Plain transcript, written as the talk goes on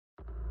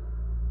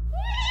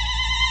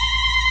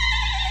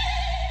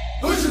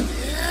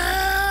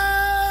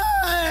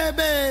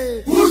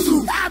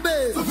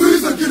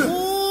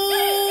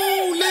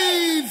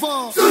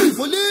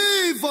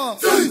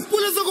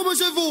moi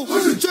chez vous.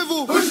 Chez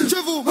vous.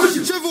 Chez vous.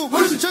 Chez vous.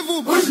 Chez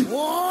vous.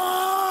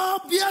 Oh,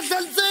 bien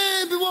salté,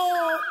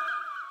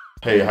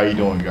 Hey, how you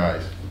doing,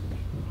 guys?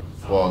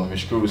 Well,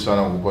 nimeshukuru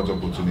sana kwa kupata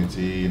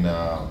opportunity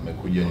na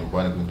nimekuja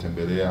nyumbani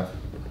kunitembelea.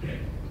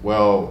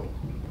 Well,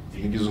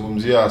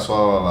 nikizungumzia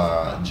swala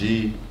la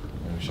G,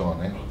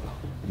 mshone.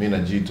 Mimi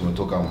na G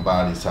tumetoka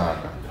mbali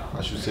sana.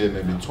 I should say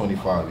maybe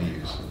 25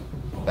 years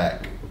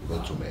back.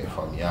 But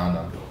tumefahamiana.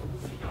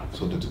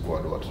 Sote tulikuwa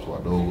watoto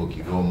wadogo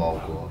Kigoma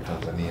huko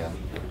Tanzania.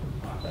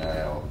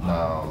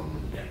 Na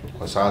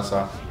kwa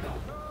sasa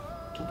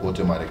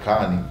tupote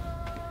Marekani,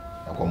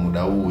 na kwa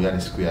muda huu,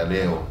 yani siku ya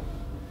leo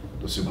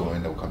ndio siku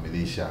naenda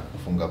kukamilisha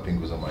kufunga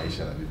pingu za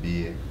maisha na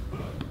bibie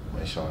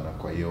maisha. Na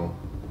kwa hiyo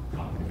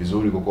ni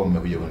vizuri kwa kuwa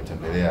mmekuja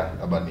kunitembelea,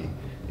 labda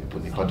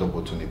nipate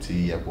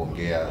opportunity ya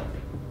kuongea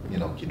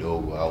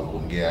kidogo, au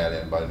kuongea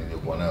yale ambayo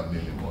nilikuwa nayo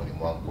mimi moyoni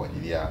mwangu kwa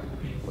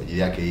ajili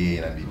yake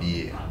yeye na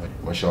bibie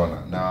maisha.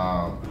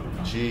 Na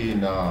G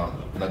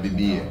na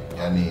bibie,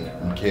 yani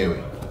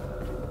mkewe,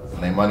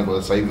 na imani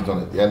kwa sasa hivi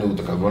yani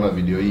utakavyoona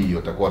video hii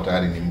utakuwa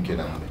tayari ni mke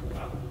na mume.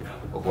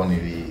 Kwa kuwa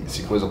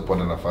sikuweza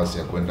kupata nafasi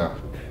ya kwenda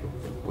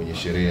kwenye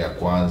sherehe ya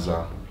kwanza,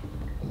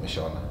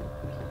 umeshaona,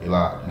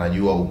 ila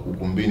najua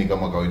ukumbini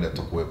kama kawaida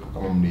tutakuwepo.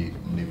 Kama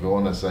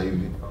mlivyoona sasa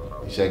hivi,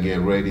 isha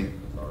get ready,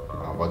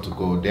 about to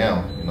go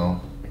down,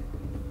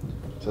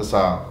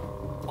 Sasa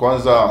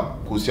kwanza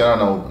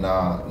kuhusiana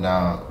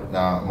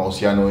na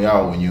mahusiano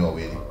yao wenyewe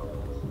wawili,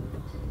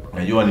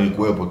 najua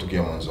nilikuwepo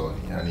tokea mwanzoni,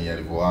 yani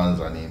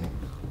yalivyoanza nini.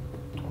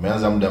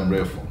 Wameanza muda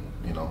mrefu,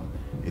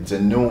 It's a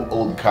new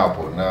old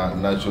couple. Na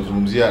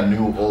ninachozungumzia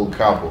new old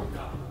couple,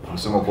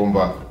 kusema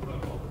kwamba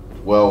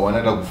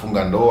wanaenda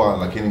kufunga ndoa,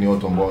 lakini ni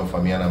watu ambao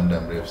wamefahamiana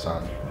muda mrefu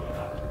sana.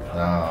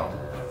 Na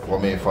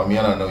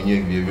wamefahamiana na wenyewe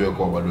vivyo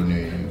kwa bado ni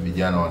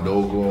vijana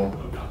wadogo,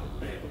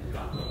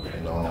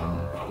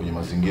 kwenye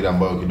mazingira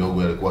ambayo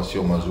kidogo yalikuwa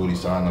sio mazuri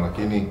sana,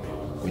 lakini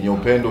kwenye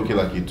upendo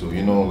kila kitu,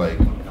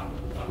 like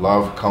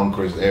love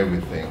conquers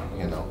everything,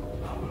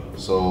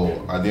 So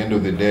at the end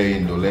of the day,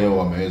 ndo leo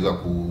wameweza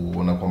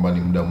kuona kwamba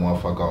ni muda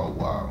mwafaka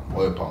wa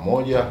wawe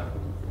pamoja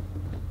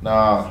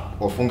na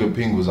wafunge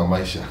pingu za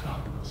maisha.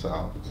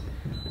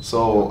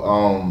 So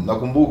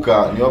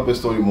nakumbuka niwape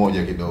story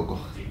moja kidogo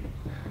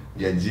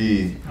ya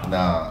G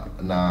na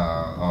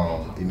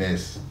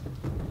Ines.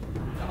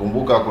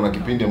 Nakumbuka kuna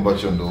kipindi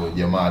ambacho ndo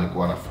jamaa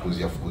alikuwa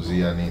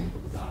anafukuzia nini,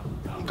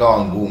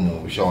 ikawa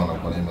ngumu, ushaona,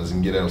 kwa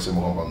mazingira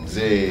yanasema kwamba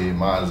mzee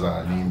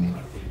maza nini,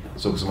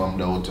 so kusema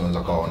muda wote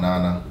unaweza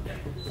kaonana,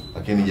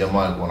 lakini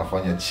jamaa alikuwa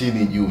anafanya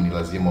chini juu ni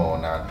lazima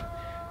waonane.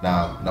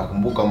 Na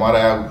nakumbuka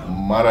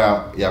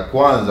mara ya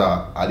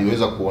kwanza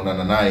aliweza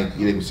kuonana naye,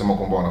 ile kusema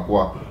kwamba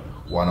wanakuwa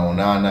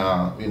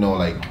wanaonana,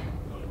 like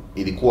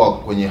ilikuwa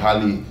kwenye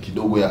hali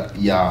kidogo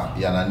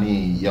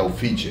ya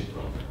ufiche,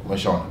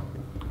 umeshaona.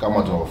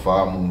 Kama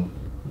tunafahamu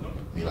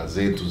mila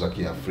zetu za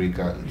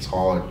Kiafrika, it's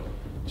hard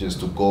just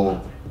to go,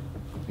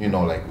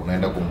 like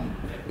unaenda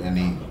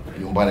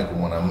nyumbani kwa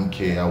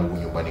mwanamke au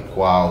nyumbani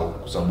kwao,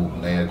 kwa sababu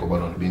naye alikuwa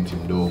bado ni binti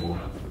mdogo.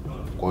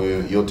 Kwa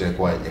hiyo yote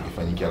yalikuwa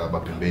yakifanyikia labda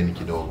pembeni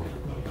kidogo.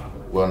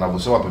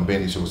 Wanavyosema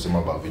pembeni sio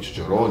kusema baba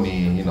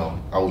vichochoroni,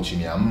 au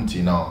chini ya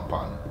mti,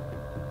 hapana.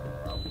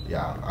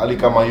 Hali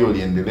kama hiyo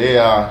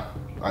iliendelea.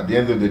 At the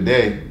end of the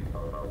day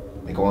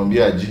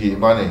nikamwambia G,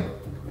 bane,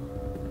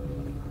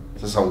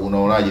 sasa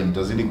unaonaje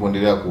mtazidi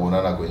kuendelea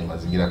kuonana kwenye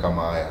mazingira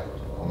kama haya?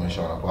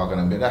 Umeshaona. Kwa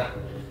akaniambia,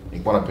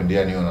 nilikuwa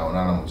napendea niyo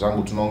naonana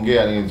mzangu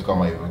tunaongea nini vitu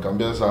kama hivyo.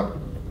 Nikamwambia sasa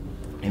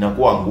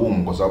inakuwa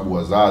ngumu kwa sababu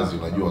wazazi,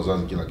 unajua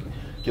wazazi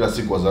kila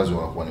siku wazazi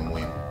wanakuwa ni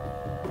muhimu.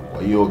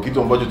 Kwa hiyo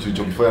kitu ambacho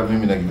tulichokifanya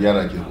mimi na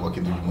kijana kilikuwa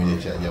kitu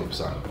kimoja cha ajabu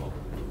sana.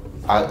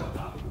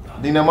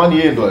 Ninamani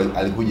yeye ndo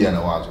alikuja na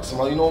wazo.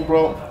 Akasema,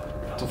 bro,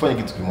 tufanye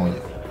kitu kimoja.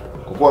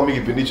 Kwa kuwa mimi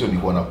kipindi hicho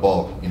nilikuwa na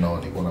ball,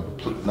 nilikuwa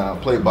na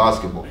play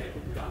basketball.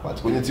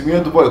 But kwenye timu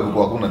yetu pale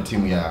kulikuwa hakuna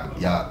timu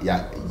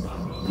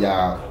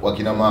ya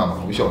wakina mama,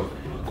 umeshaona.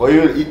 Kwa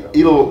hiyo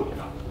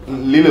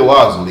lile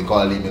wazo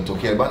likawa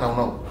limetokea, bana,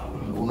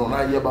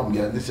 unaonaje hapa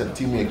mgeanzisha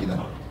timu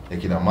ya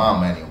kina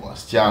mama, yani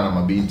wasichana,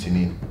 mabinti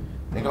nini?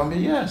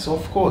 Nikamwambia yes,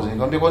 of course.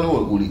 Nikamwambia kwani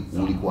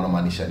ulikuwa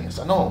unamaanisha nini?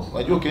 Sasa no,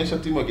 unajua ukianzisha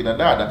timu ya kina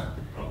dada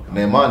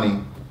na imani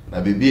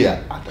na bibia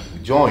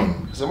atakujoin.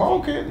 Akasema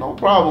okay, no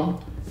problem.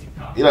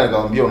 Ila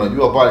nikamwambia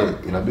unajua pale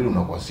inabidi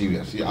unakuwa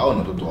serious. Hao ni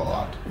watoto wa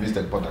watu. Mimi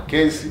sitakupata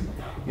kesi.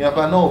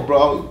 Niapa no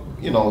bro,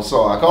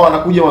 so akawa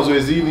anakuja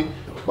mazoezini.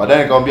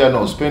 Baadaye nikamwambia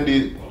no,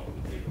 spendi,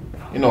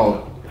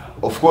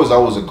 of course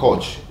I was a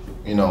coach,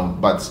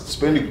 but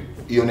spendi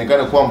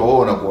ionekane kwamba wewe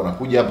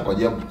unakuja hapa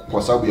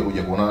kwa sababu ya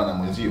kuja kuonana na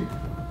mwenzio.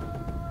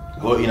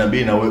 Kwa hiyo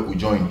inabidi na wewe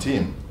ujoin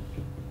team.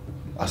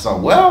 Asa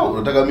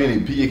unataka mimi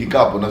nipige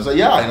kikapu? Na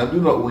sasa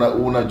inabidi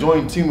una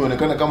join team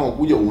ionekane kama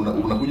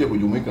unakuja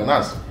kujumuika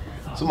nasi.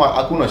 Sema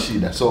hakuna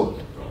shida. So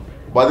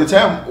by the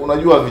time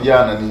unajua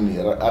vijana nini,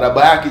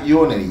 araba yake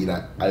jione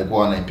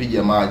alikuwa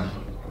anaipiga maji,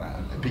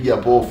 anapiga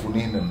pofu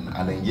nini,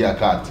 anaingia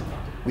kati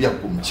kuja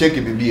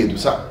kumcheki bibie tu.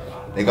 Sasa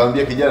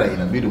nikamwambia kijana,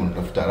 inabidi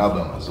unatafuta araba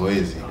ya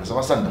mazoezi.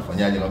 Akasema sasa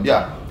nitafanyaje?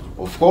 Nikamwambia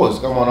of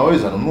course kama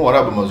unaweza nunua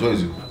araba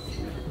mazoezi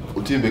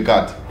utimbe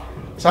kati.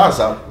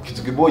 Sasa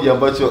kitu kimoja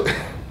ambacho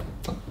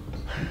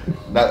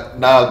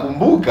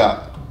nakumbuka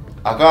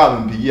akawa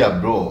amempigia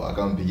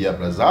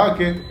brother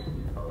yake,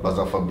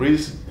 brother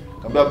Fabrice,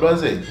 akamwambia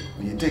brother,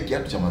 niite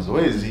kiatu cha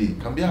mazoezi.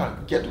 Akamwambia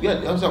kiatu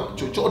gani? Sasa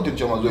chochote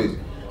cha mazoezi.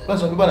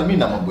 Brother bwana, mimi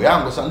na mambo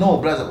yangu. Sasa no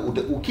brother,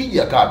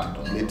 ukija kati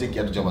tu niite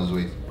kiatu cha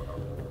mazoezi.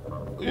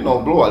 You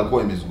know bro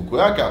alikuwa imezunguko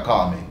yake,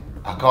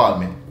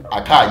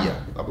 akaja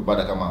hapo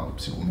baada kama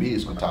siku 2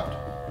 siku 3.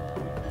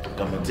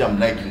 Akamtia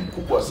mnaiki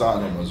mkubwa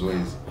sana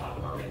mazoezi.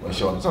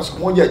 Umeshaona. Sasa siku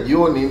moja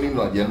jioni mimi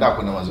najiandaa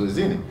kwenda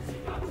mazoezini.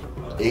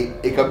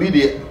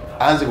 Ikabidi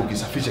aanze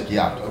kukisafisha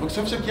kiatu.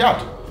 Akisafisha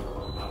kiatu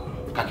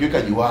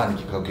kakiweka juani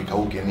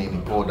kikauke nini,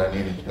 poda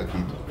nini, kila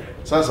kitu.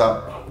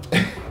 Sasa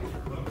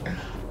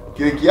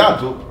kile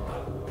kiatu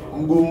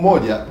mguu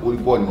mmoja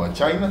ulikuwa ni wa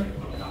China,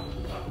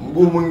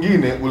 mguu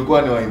mwingine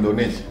ulikuwa ni wa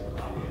Indonesia.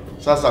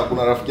 Sasa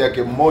kuna rafiki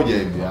yake mmoja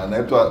hivi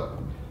anaitwa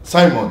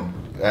Simon,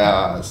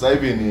 sasa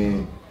hivi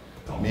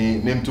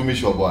ni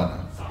mtumishi wa Bwana.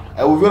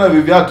 Uviona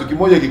viatu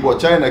kimoja kilikuwa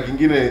China,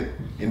 kingine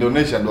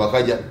Indonesia, ndo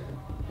akaja,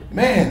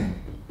 man,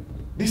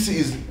 this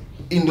is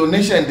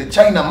Indonesia and the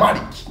China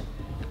mark.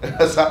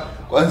 Sasa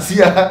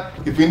kuanzia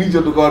kipindi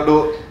hicho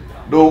tukawa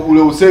ndo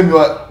ule usemi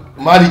wa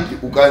Maliki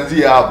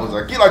ukaanzia hapo.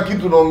 Sasa kila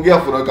kitu unaongea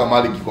funaweka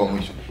Maliki kwa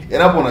mwisho.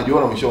 Hapo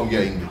unajiona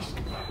umeshaongea English.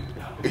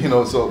 You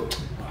know, so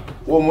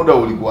huo muda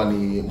ulikuwa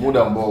ni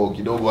muda ambao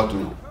kidogo watu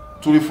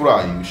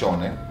tulifurahi,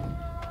 ushaona.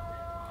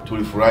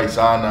 Tulifurahi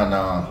sana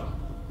na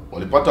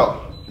walipata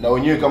na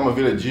wenyewe kama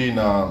vile G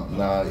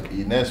na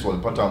Ines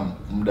walipata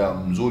muda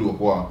mzuri wa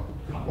kuwa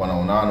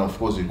wanaonana. Of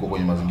course ilikuwa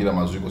kwenye mazingira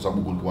mazuri kwa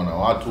sababu kulikuwa na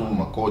watu,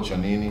 makocha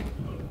nini.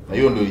 Na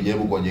hiyo ndio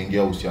ilijaribu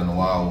kuwajengea uhusiano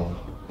wao,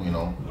 you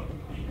know.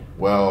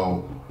 Well,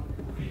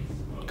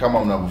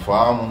 kama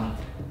mnavyofahamu,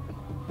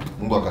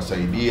 Mungu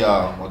akasaidia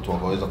watu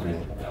wakaweza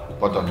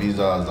kupata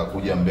visa za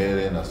kuja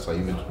mbele, na sasa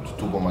hivi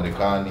tuko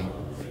Marekani.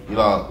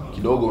 Ila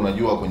kidogo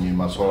unajua kwenye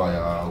masuala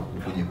ya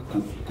kwenye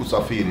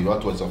kusafiri,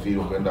 watu wasafiri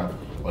wakaenda,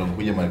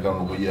 walipokuja Marekani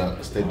wanakuja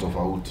state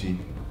tofauti.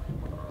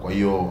 Kwa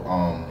hiyo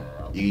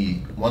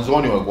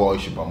mwanzoni walikuwa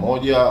waishi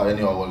pamoja,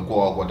 yani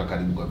walikuwa wako hata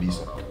karibu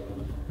kabisa,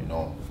 you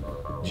know.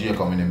 Jia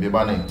kama niambia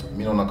bana,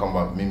 mimi naona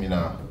kama mimi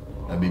na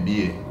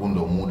bibie huu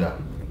ndo muda.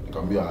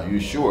 Nikamwambia are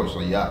you sure?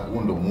 So yeah,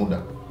 huu ndo muda.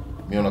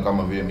 Mimi naona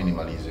kama vile mimi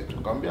nimalize tu.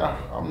 Nikamwambia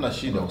hamna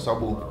shida, kwa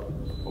sababu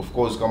of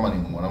course kama ni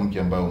mwanamke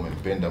ambaye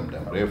umempenda muda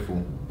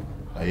mrefu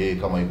na yeye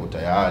kama yuko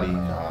tayari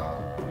na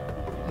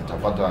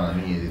mtapata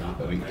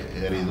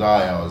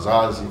ridhaa ya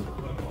wazazi,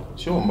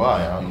 sio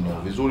mbaya, you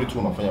know. Vizuri tu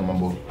unafanya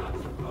mambo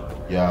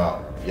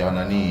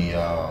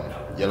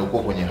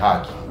yalikuwa kwenye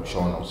haki,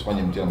 ushaona.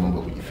 Usifanye mtihani mambo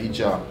ya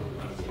kujificha.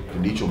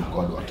 Ndicho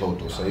mkoa wa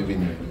watoto. Sasa hivi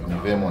ni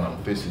vema na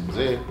mfesi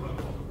mzee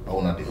au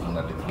una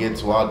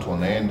delegate watu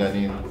wanaenda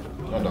nini,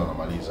 ndio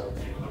wanamaliza.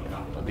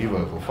 Ndivyo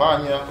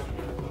walifanya.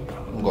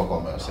 Mungu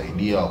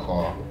akawasaidia,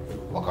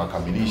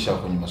 wakakamilisha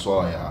kwenye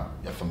masuala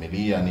ya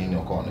familia nini,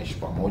 wakawa wanaishi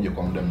pamoja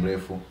kwa muda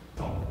mrefu,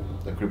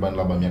 takriban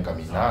labda miaka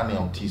 8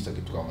 au 9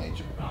 kitu kama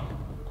hicho.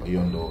 Kwa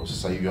hiyo ndo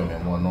sasa hivi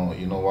wameamua no,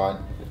 you know what,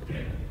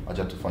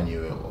 acha tufanye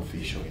iwe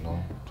official, you know.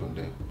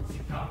 Tuende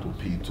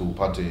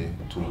tupate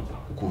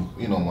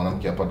you know,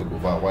 mwanamke apate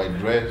kuvaa white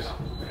dress,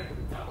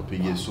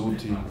 upige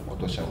suti,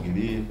 watu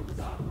washangilie.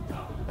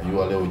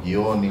 Najua leo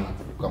jioni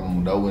kama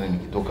muda huu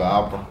nikitoka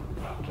hapa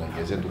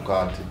tunaongezea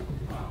tukati,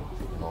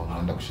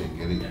 naenda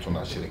kushangilia,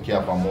 tunasherehekea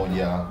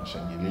pamoja,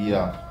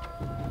 kushangilia.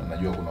 Na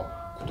najua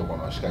kutoka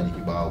na washikaji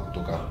kibao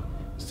kutoka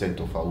state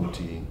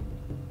tofauti,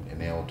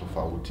 eneo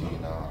tofauti,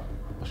 na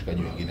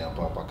washikaji wengine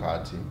hapa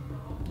kati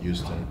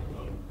Houston.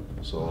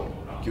 So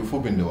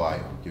kifupi ndio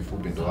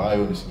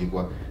hayo,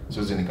 nisijikuwa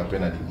siwezi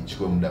nikapenda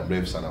nichukue muda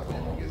mrefu sana kwenye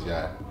maongezi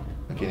haya,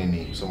 lakini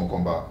ni kusema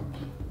kwamba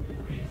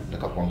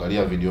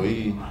nitakapoangalia video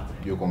hii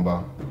ndio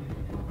kwamba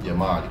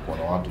jamaa alikuwa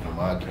na watu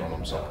nyuma yake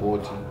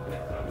wanaomsupport,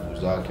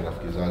 ndugu zake,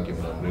 rafiki zake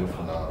muda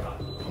mrefu, na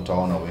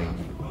mtaona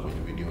wengi kwenye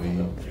video hii.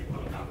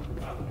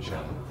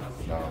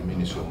 Na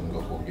mimi sio mwingi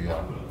wa kuongea,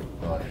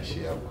 na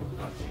niishie hapo.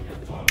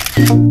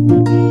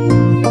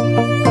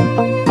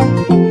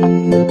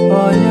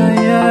 Oh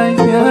yeah, yeah,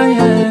 yeah,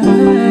 yeah.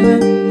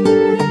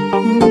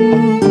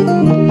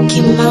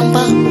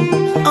 Kimamba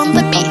on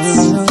the beats.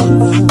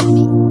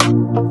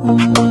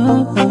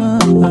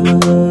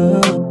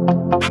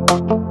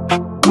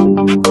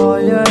 Oh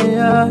yeah,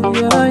 yeah,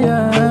 yeah,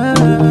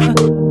 yeah.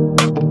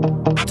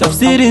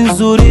 Tafsiri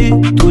nzuri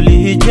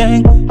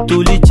tulijenga,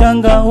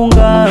 tulichanga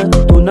unga,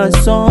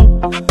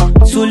 tunasonga,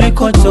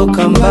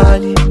 tulikotoka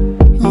mbali,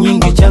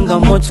 nyingi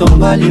changamoto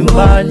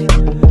mbalimbali,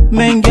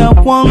 mengi ya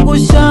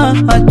kuangusha,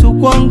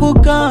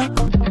 hatukuanguka.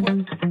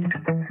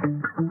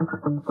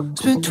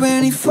 Spent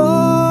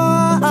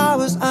 24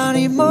 hours, I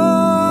need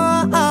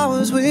more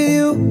hours with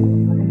you.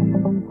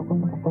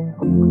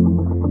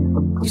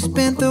 You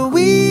spent the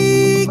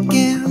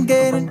weekend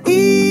getting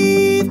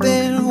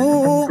even.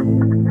 Ooh.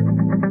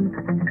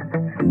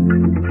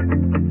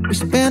 We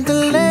spent the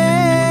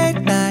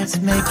late nights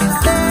making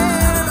plans.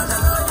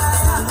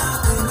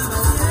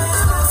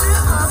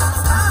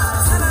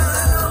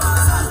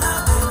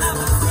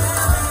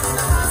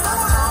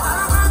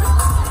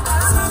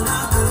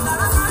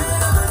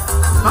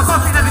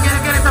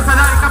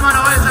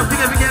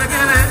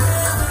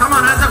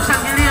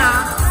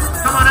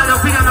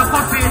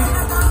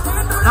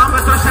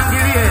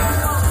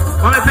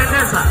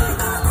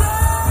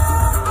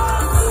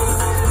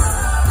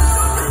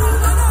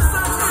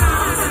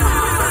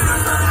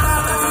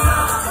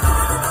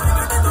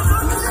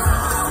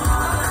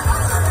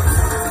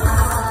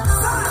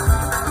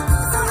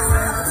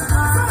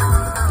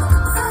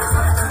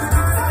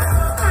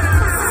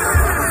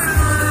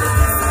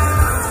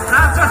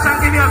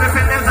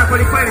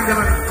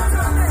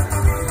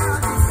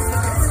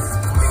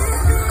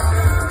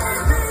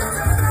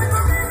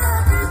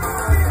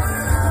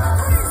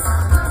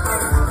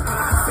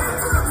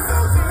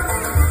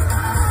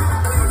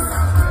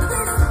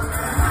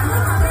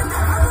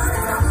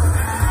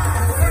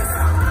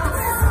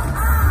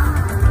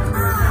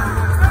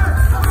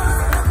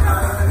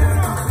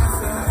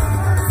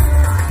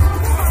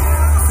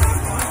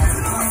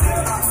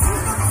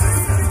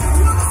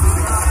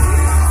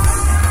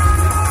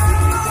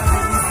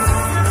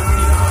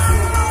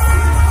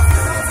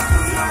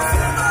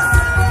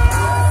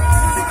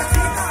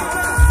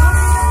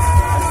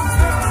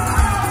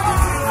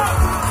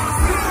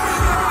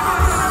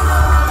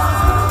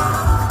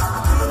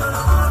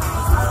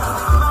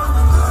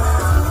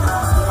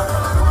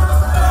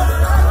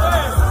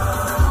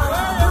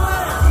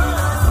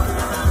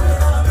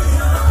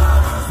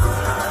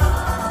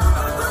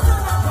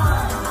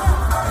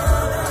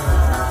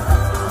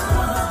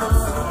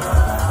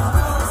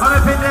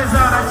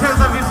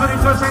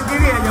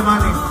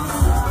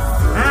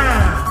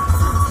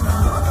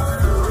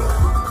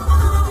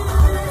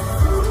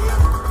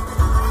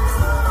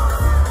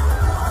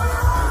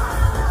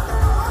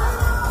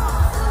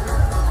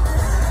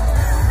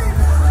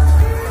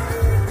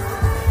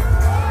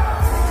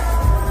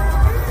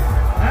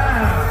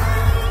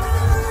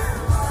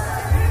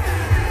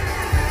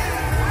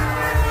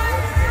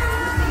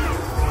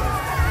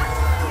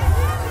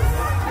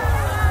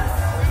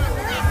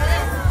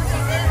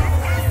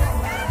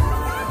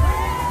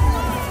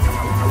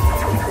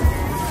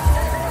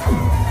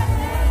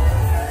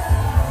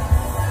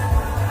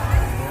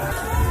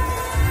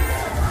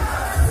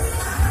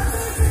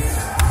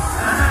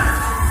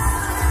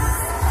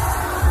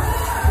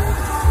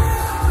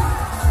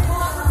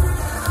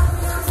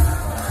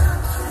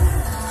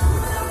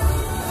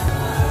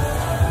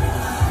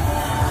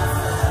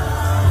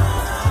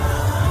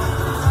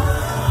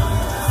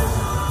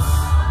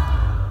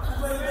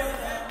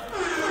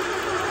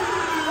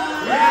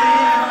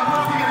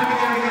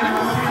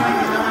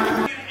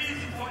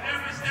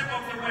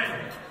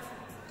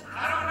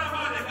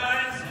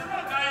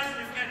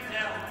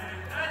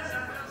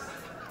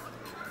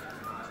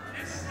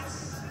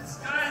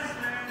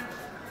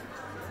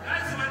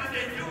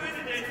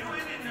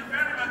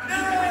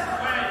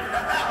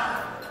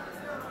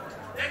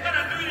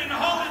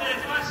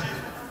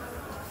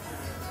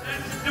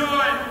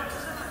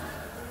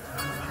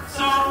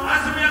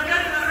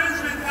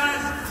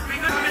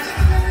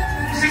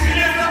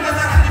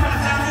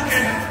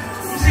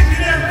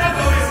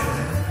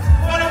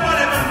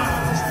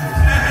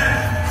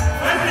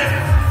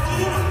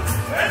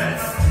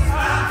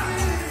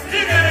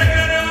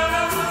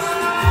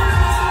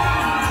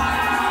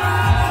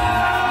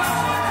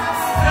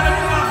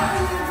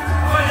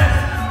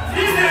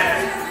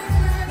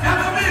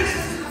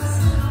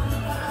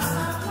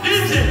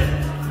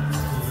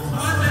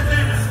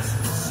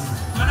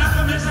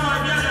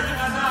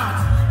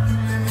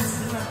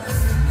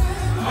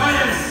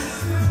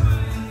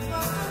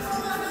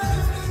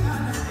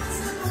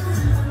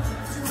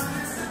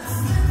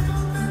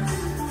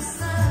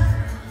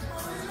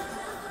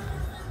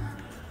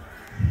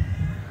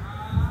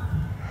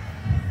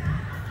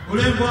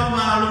 urembo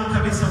maalum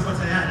kabisa uko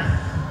tayari.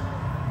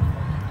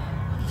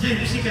 Je,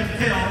 mshike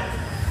mkeo,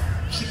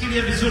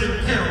 shikilia vizuri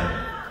mkeo.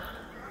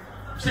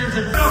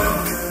 Cheze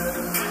mdogo.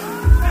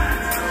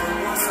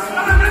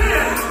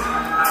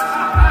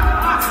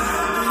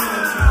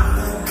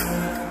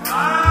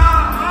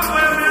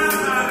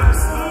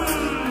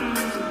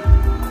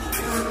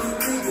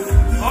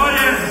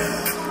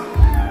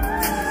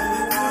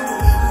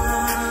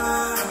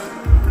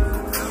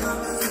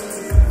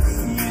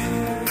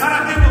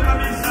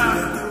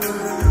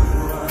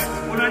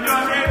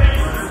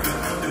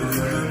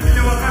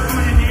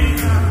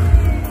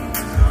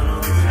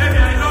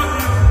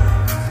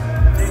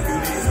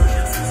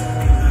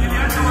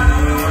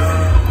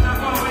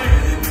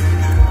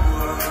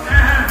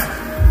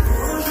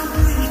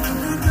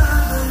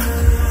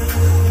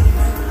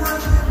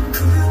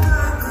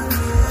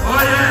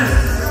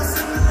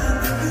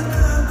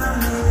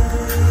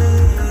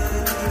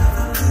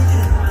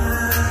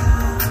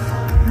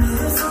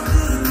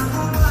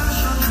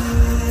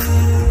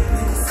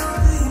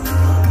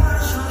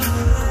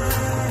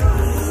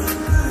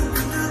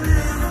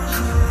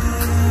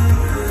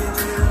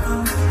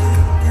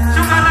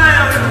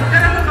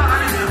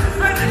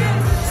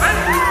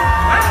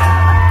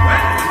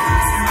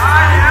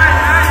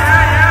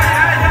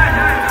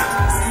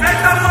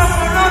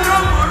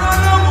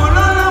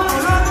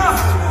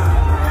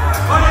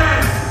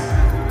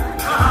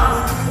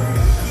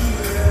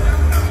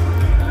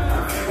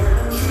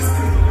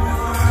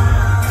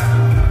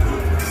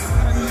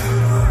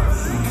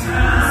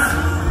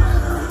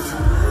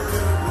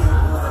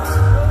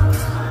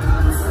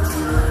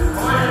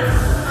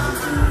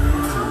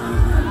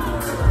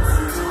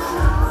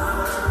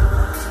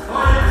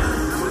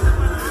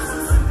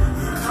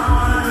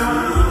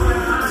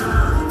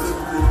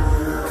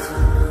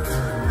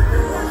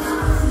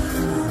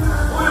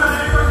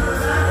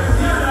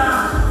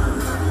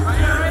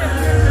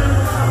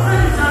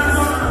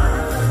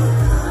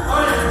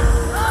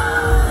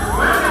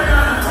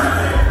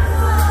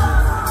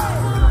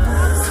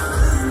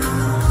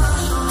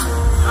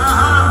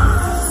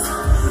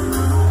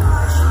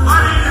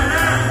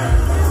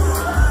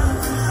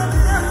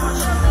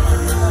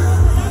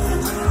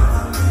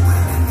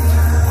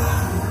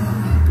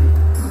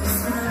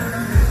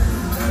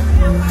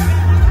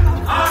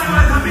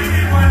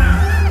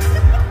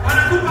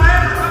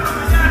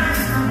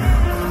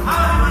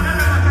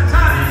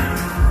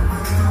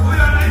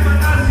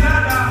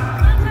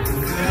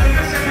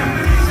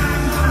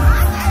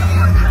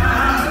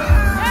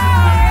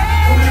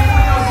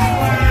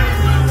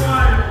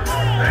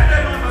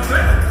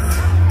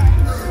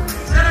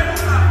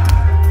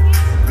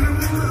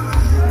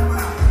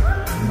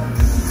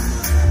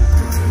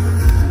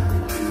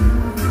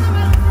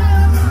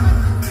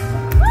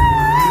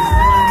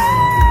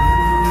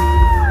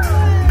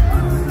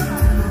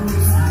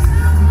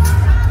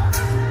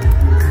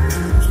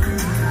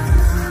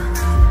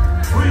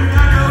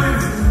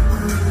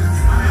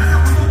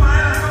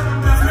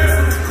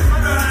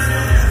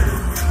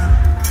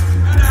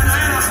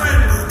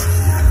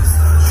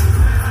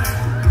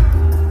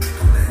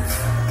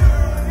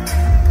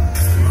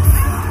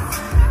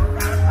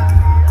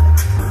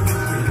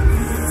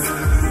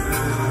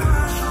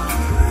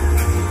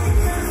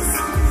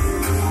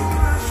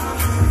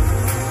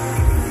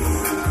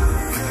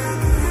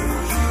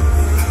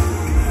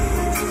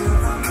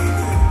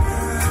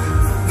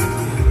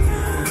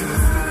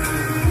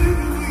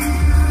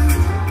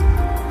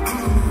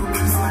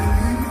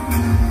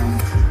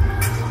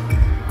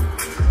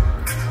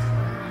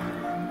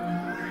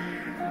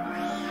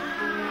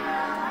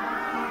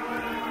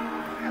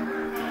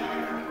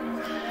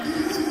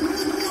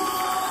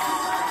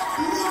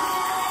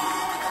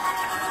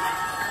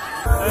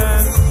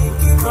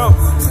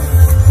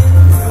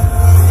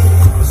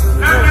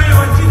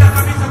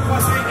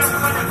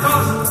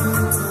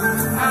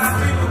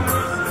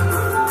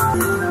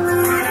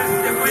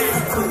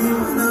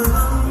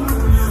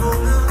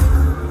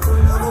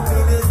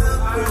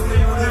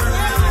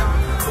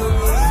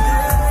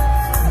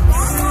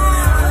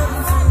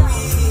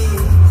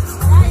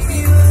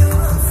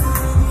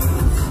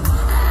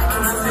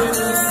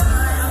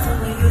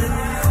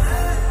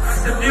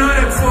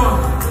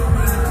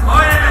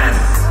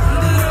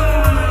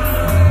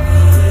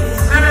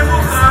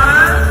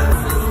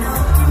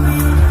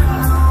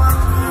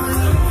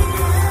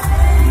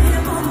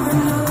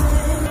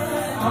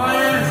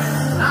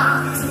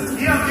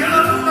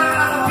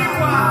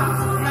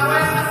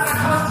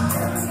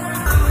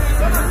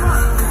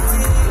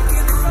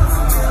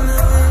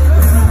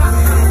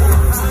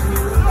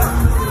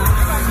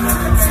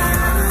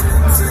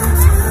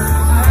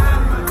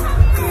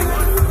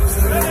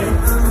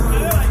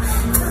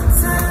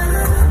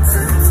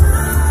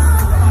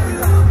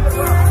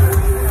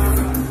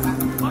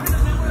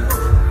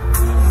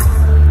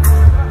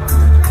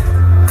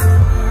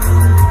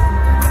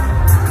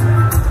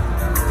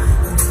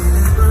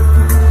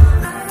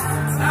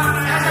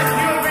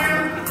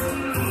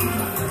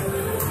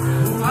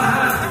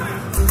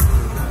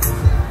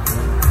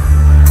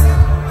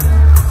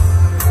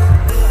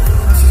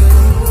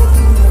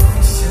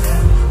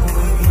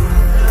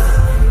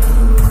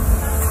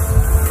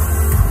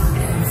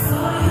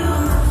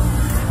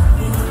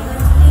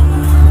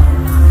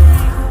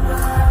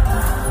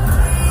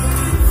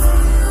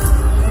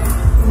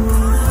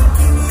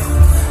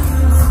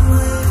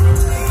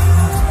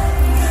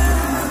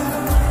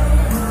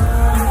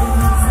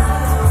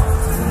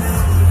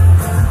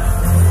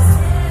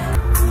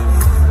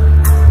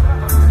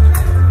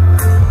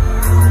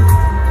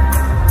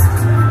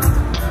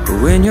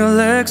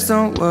 legs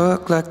don't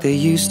work like they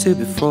used to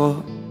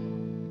before,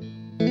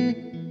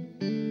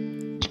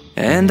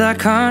 and I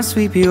can't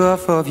sweep you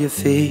off of your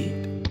feet.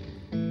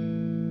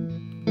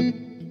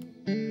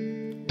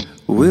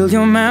 Will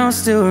your mouth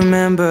still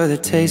remember the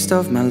taste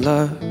of my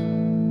love?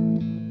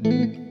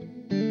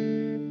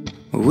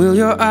 Will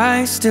your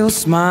eyes still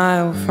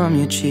smile from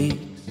your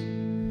cheeks?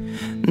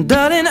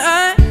 Darling,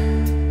 I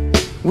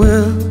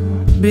will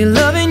be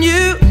loving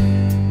you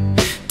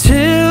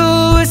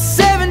till we're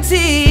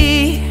 70.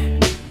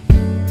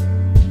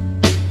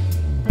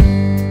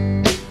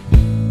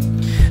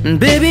 And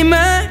baby,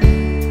 my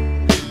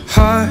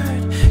heart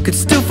could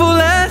still fall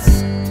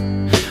as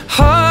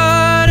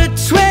hard at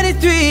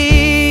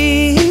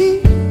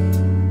 23.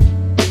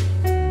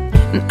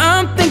 And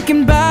I'm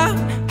thinking about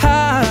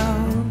how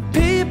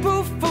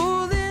people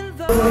fall in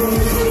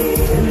love.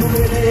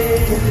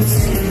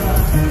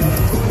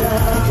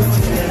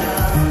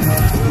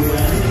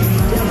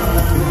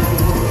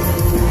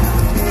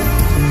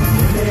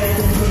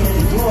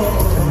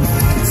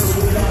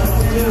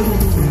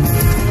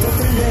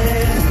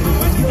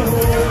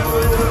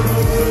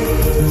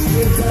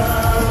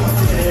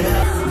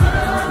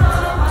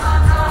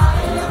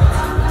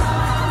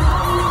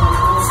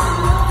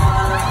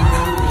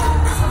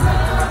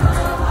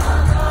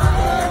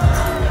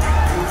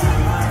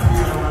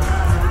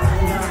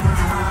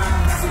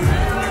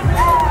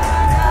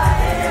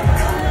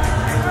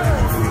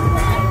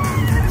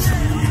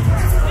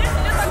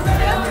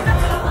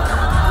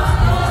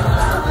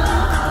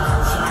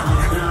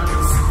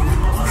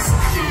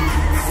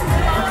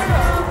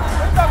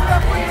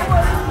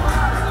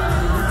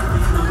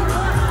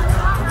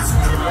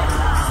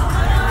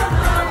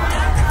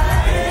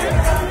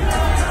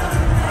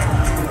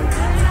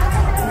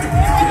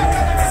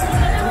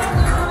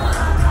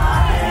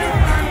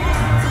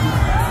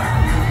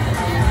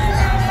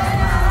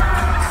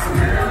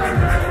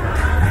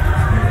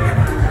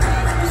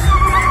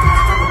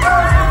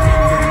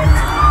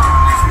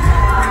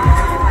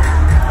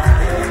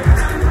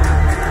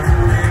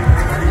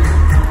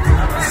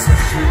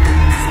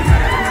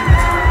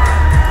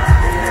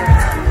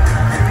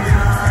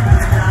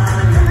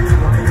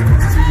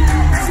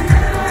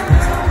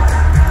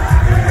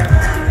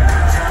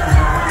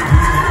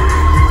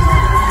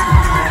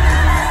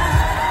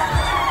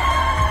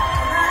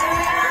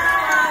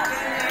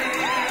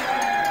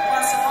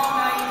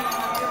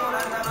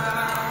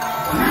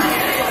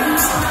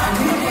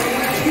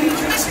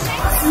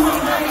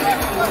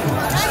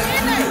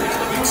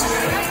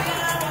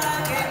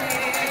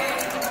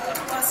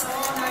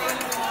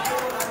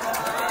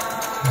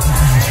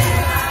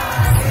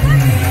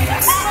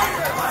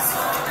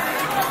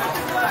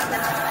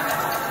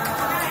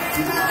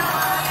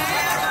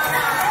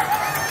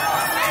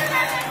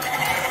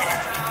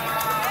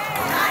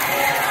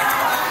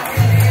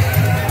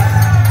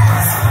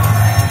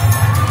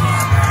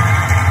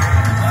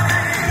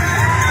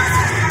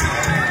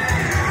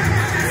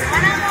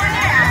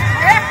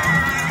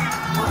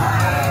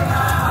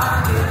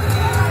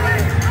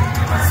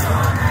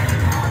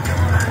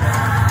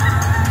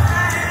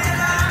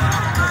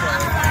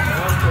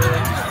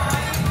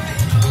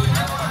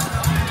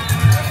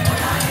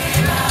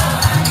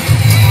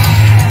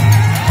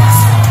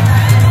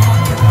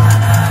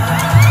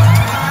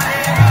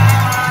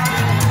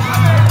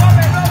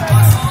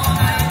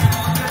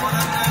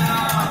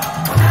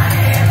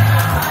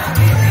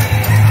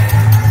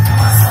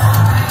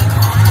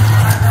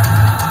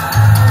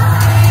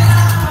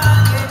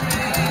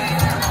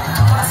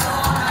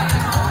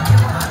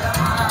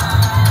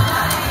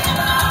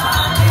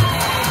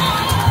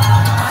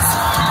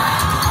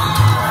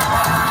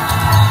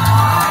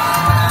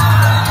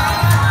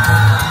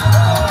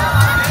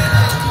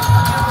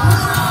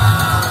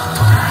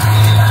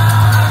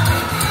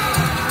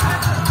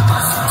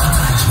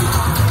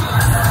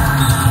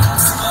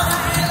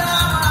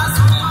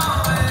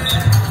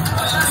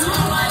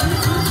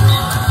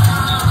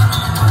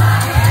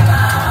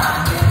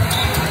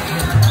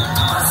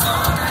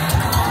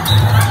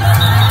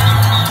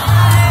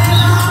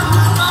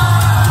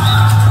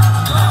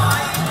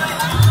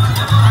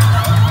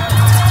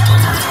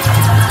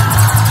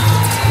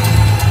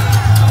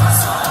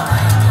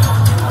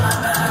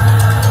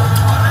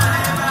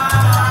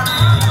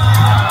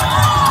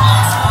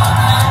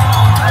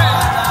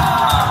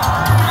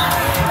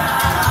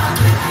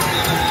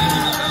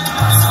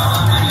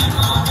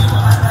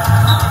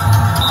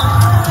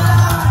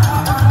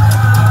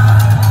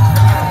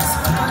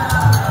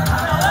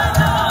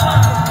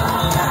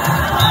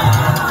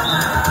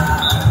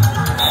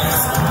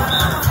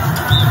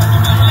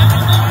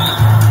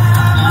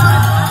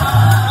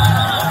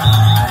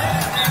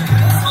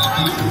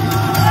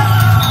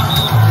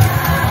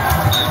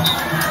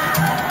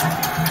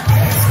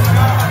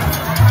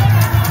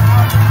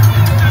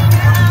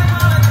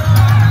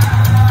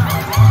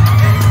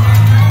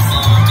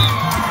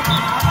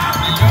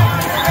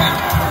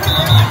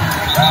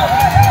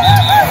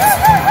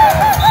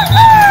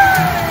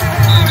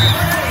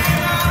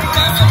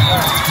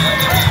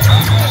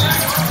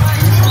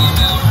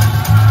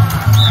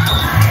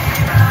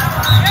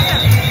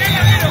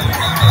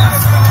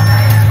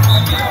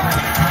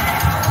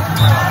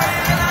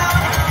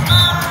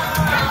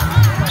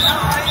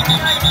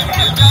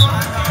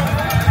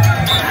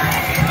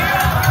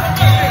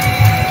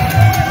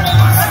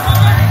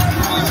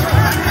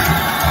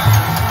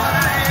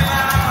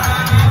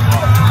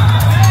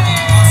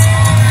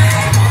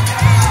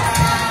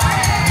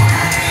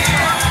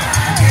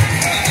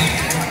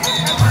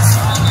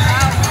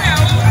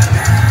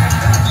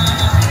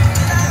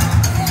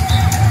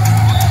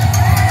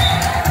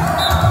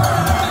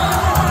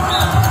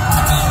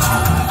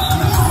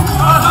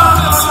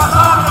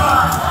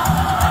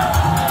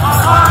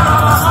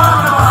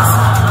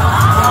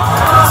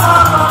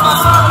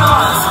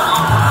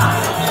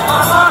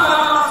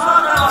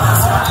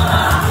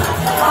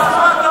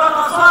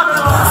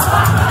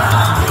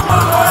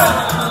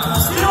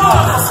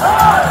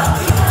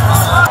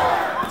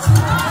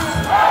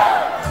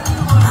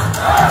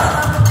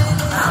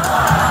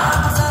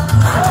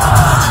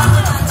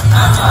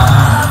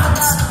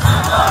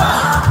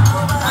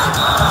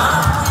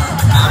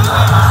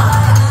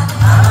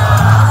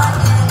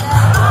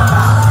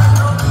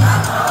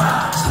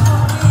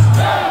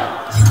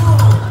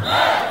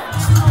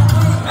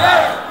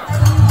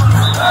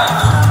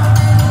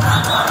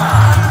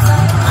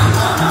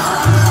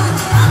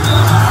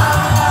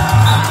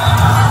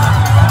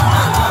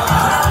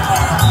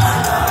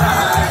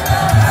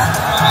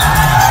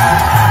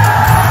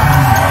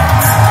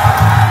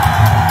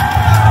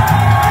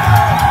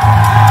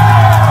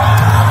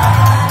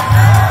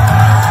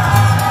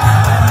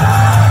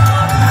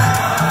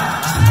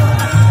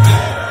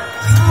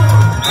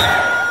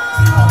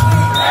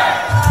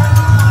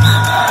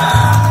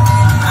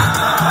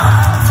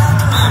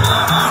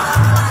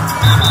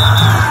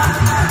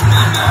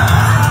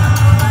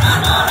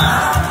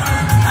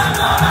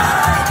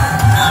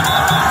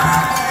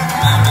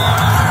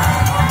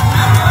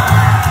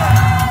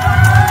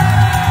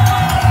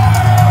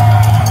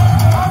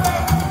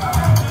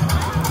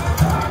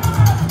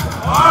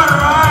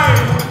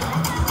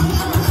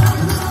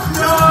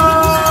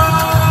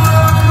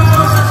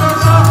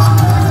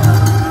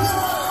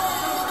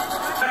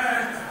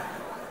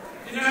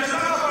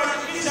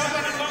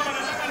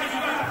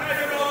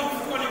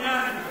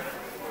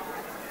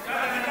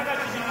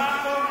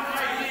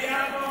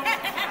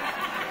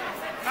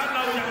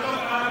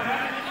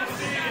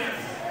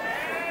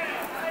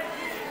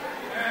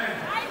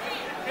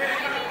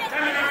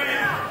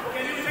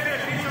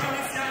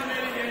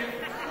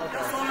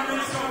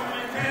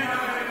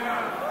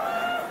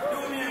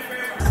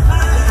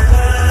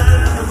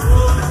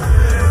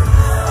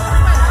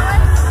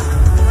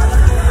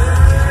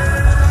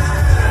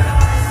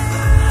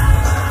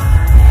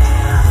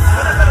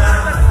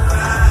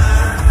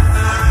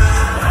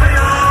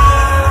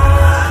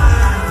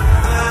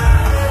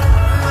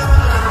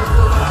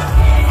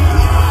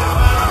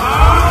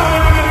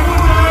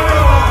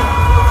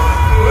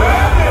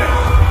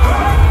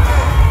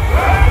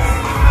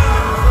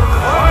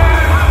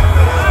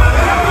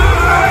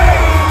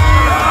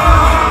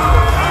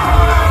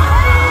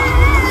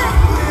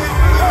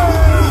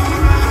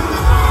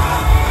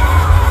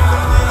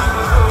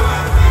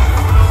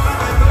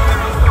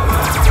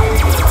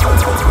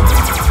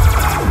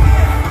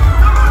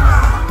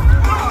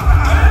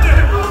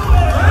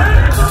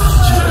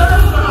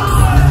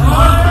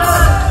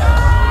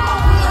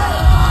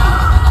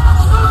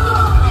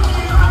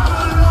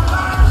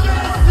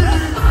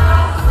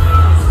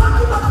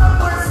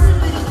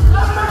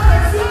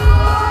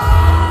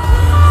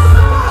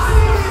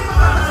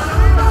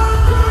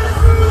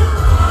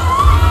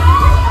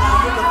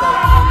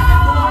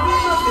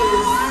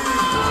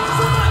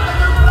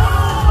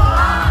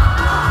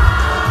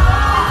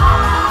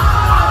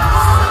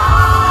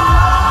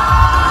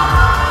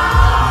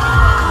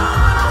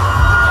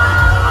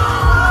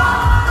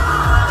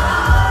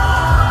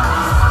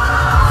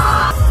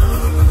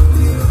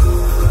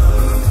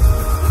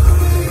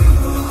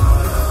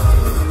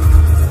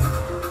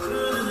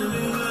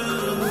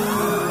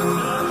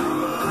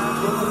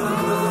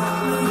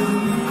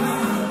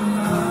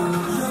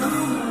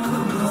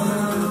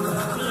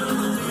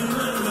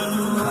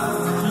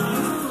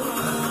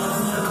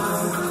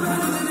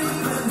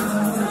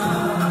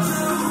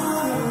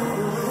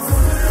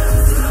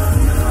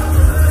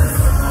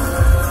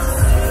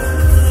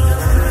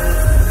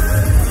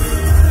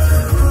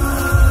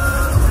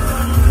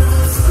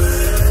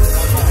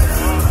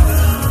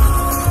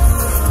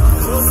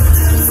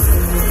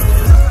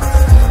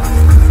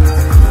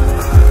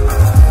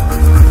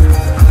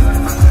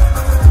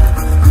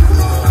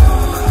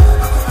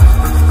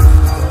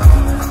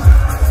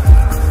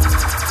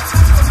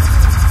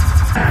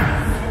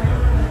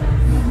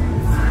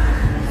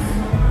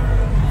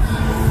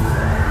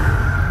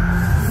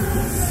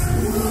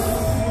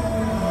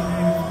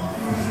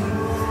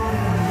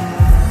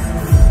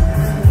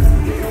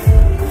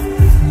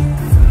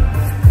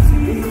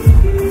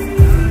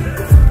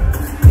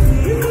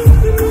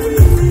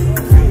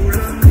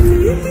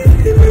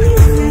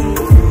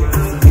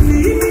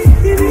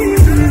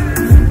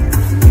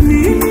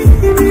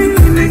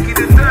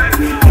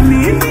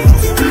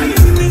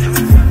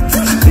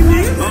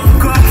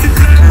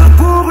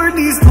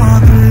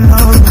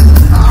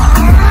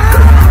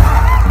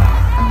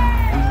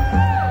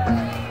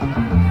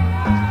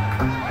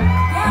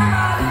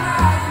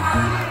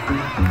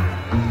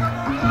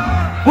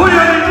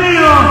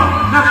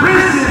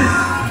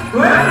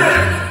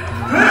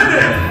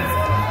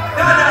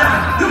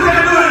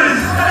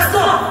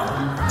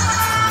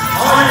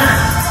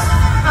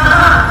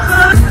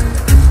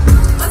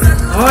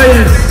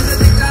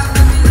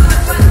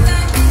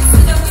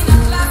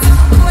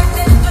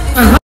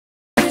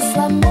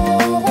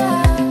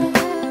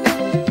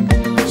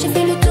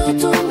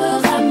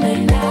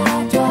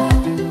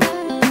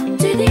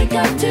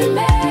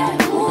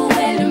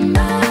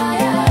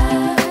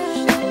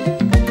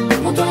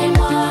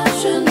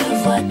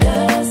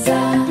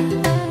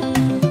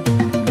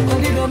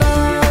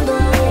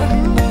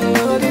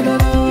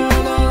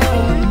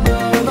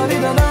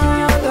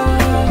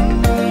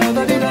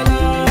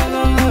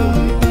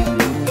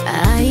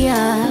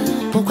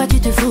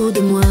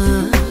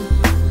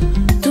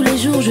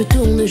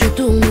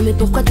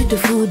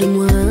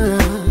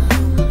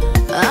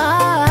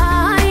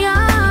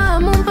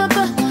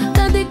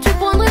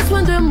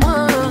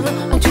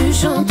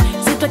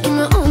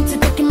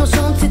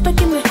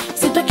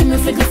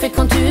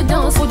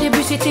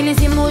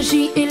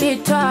 technologie et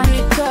l'état.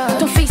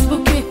 Ton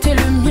Facebook était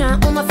le mien.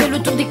 On a fait le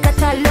tour des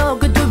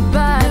catalogues de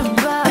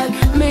bagues.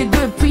 Mais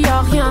depuis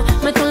y'a rien.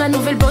 Maintenant la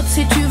nouvelle botte,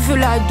 si tu veux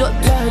la dot.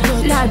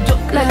 La dot,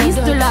 la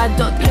liste de la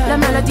dot. La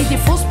maladie des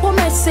fausses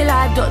promesses, c'est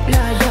la dot.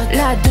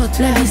 La dot,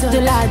 la liste de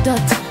la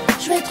dot.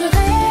 Je vais être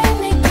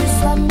reine et que tu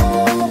sois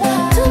mon roi.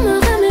 Tout me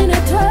ramène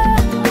à toi.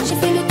 J'ai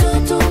fait le tour,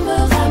 tout me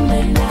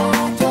ramène à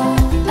toi.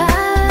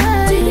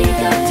 Tu dis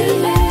que tu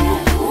l'es.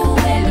 Où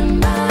est le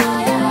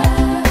Maya?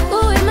 Où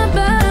est ma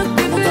bague,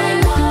 bébé? Pour toi et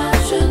moi,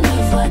 je ne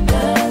vois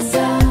que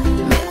ça.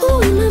 Mais où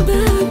est ma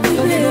bague,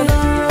 bébé?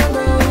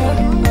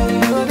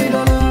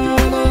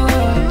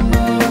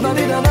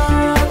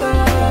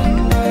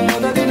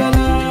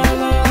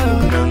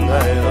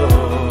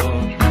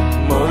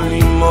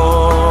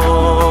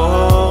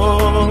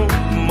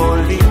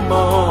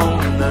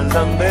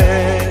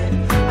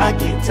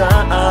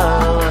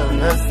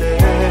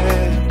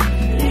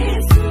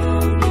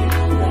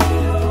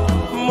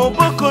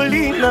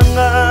 Mobokoli na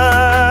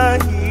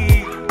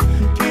ngai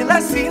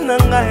kilasi na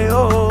ngai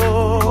yo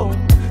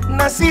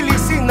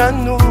nasilisi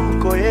nanu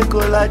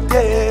koyekola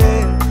te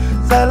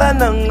zala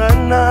na ngai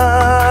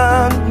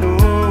nanu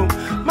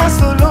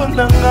masolo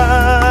na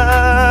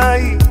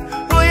ngai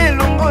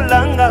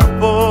oyelongolanga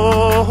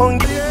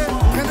bongi.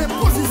 Prenez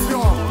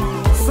position,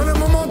 c'est le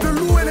moment de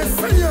louer les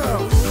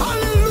seigneurs.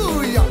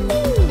 Alléluia.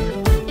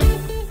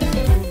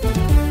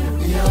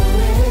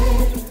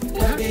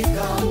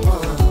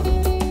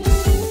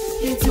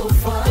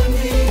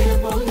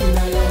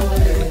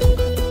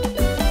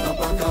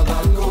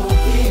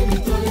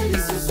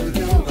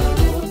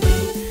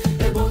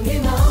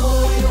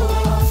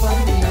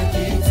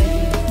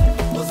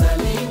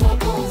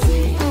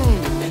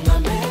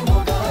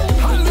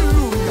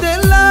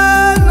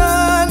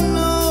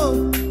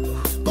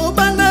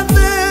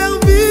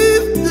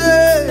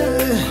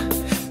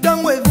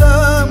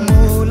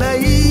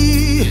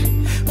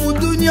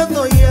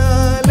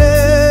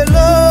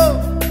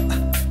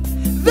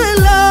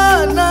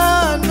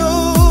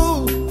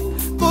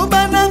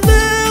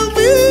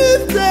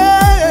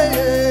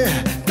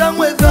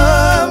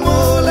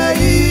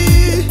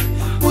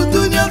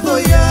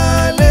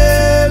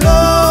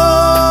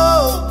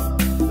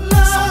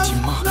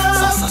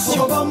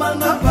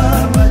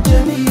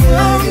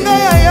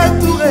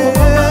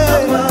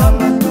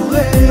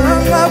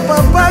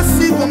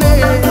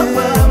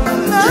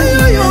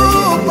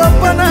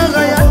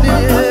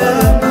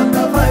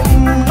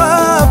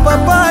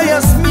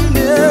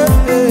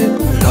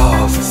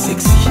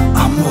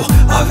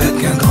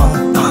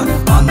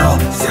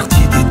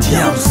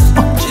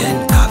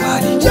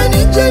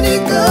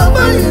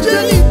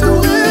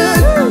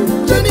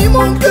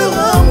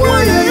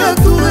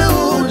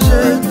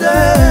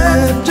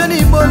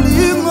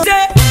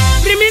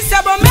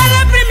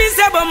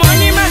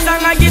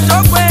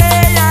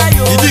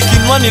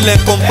 Il est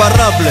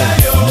incomparable.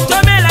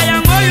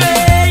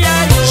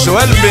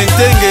 Joël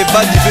Bentenge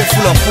Badivé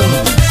Foulampou.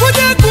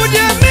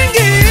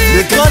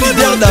 Le grand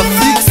leader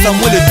d'Afrique,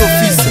 Samuel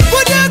Eto'o-Fils.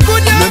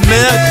 Le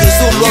meilleur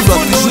trésor l'homme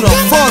doit toujours en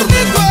forme.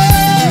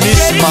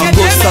 Miss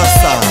Margot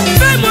Sassa.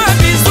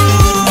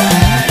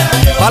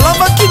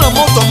 Balambaki na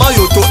moto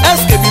mayoto.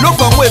 Est-ce que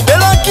biloko yango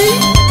ebelaki?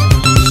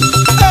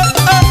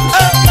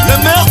 Le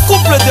meilleur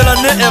couple de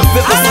l'année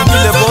Hervé Osami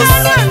les boss.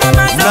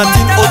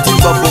 Nadine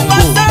Odimba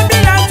Bongo.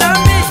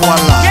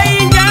 Voilà,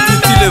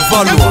 Titi les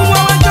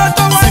Valois,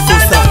 Sifo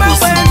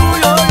Sarkozy.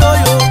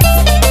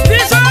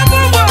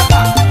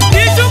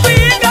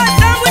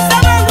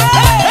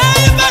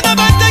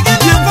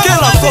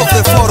 Quel accord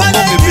très fort,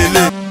 mon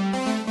bébé.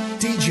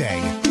 DJ,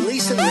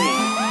 listen me.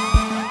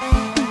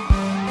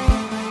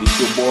 It's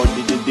your boy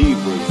DJ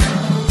D-Break.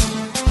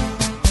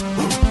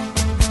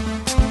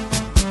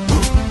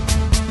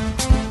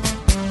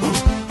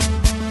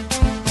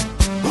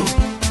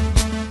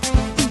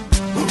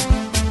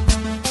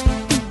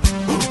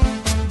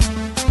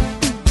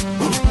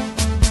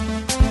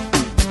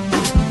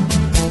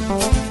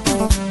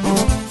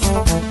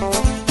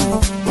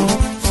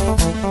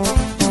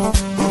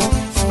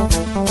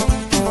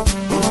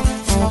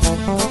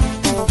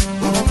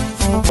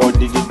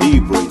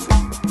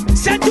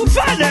 C'est tout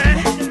fan, hein?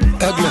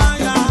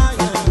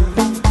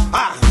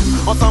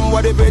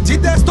 Ensemble, des petits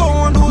testons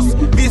en douce.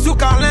 Bisous,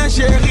 câlin,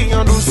 chérie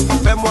en douce.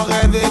 Fais-moi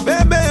rêver,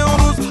 bébé en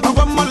douce.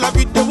 Envoie-moi la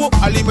vidéo,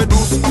 allumez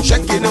douce.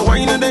 Chacun est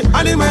wine,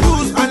 allumez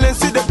douce. À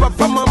l'insu de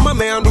papa, maman,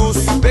 mais en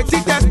douce.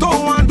 Petit teston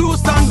en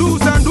douce, en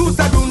douce, en douce,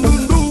 en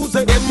douce, douce.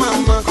 Et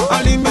maman,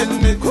 allumez,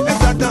 et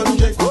ça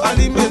danger,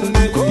 allumez,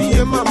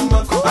 et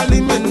maman,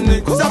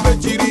 allumez, ça veut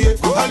tirer,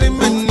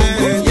 allumez,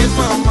 et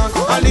maman,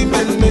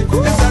 allumez,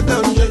 et ça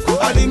danger,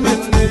 allumez,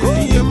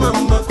 et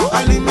maman,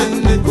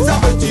 allumez, ça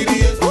veut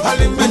tirer,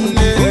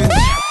 allumez.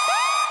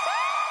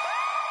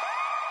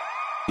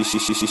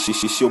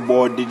 It's your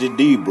boy DJ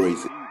D-Break.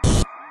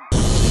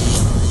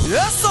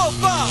 Yes,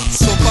 Sopa,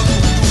 Sopa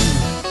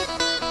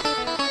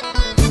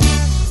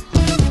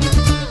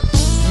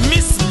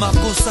Miss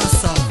Margot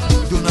Sassa,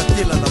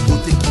 Donatella la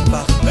beauté qui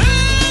part.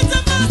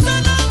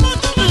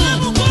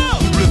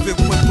 W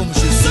comme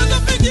Jésus.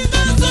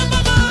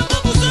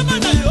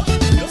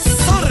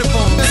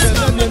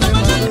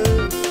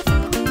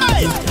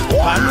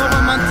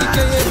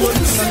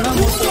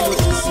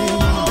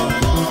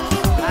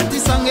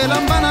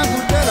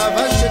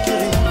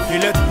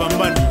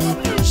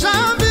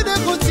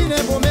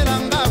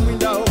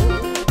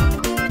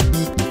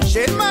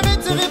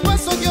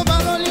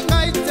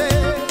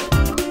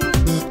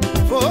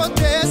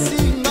 Vote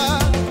singa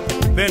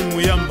Ben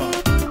Muyamba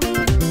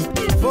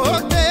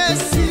Vote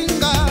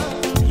singa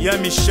Ya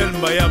Michel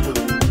Mbayabo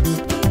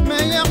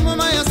Meilleur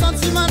moment ya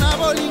sentiment na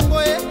bolingo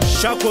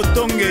Chaco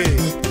Tonge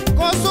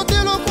Kosote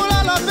lokola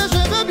la paix,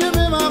 je veux bien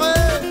me marrer.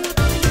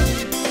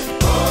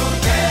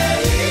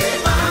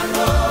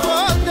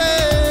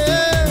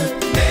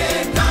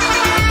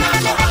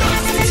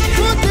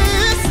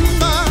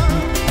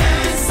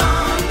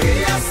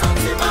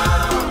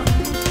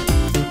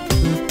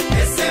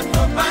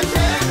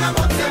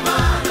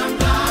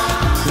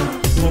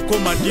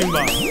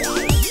 Madimba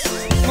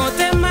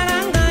Motema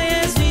nanga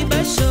yesu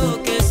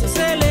bashoke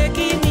susele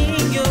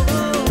kiningyo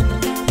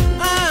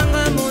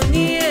anga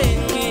monie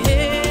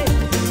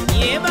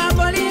ye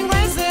babolingo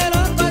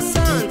zero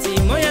kosanti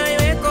moya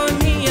yo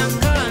ekomi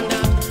yankanda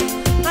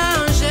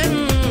ange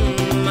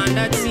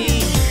mandati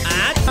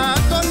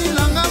atomi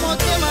nanga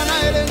motema na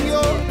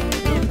elengyo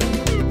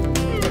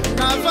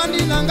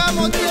navandi nanga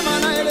motema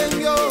na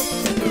elengyo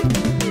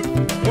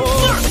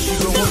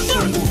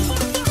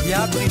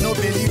Ya Brino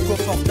Belico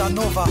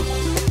Portanova,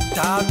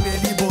 Ta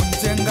Beli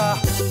Bonzenga,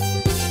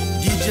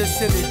 DJ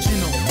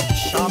Celestino,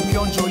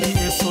 Champion Jolie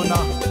et Sona,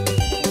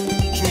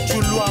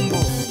 Chuchu Luambo.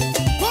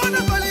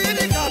 Bona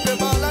balini kape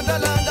balanda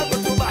landa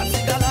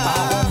kutubasikala.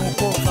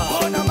 Mukova.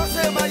 Bona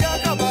masema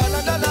yaka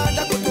balanda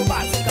landa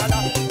kutubasikala.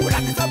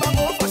 Ulakisa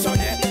bango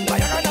fashone,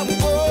 bayaka na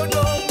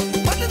mukono.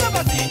 Mateza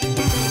basi.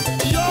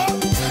 Yo.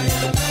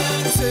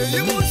 C'est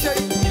Yimouche.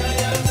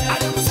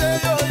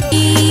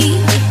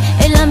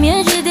 Et la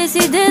mienne, j'ai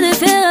décidé de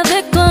faire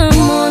avec comme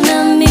mon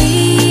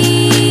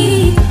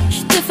ami.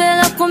 Je te fais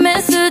la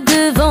promesse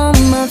devant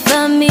ma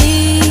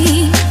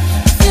famille.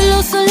 Que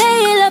le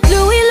soleil et la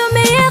pluie, le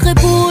meilleur est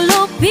pour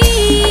le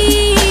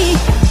pire.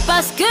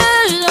 Parce que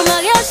le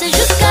mariage c'est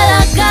jusqu'à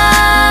la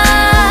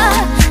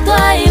gare.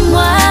 Toi et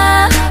moi,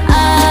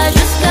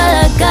 jusqu'à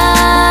la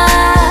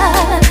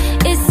gare.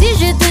 Et si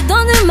je te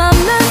donne ma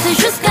main, c'est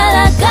jusqu'à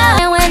la gare.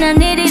 And when I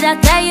needed, I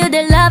tell you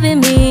they loving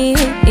me.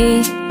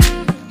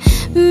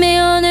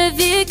 Mais on ne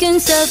vit qu'une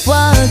seule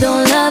fois dans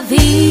la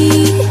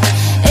vie.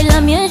 Et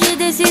la mienne j'ai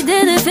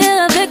décidé de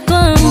faire avec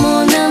comme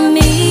mon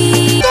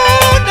ami.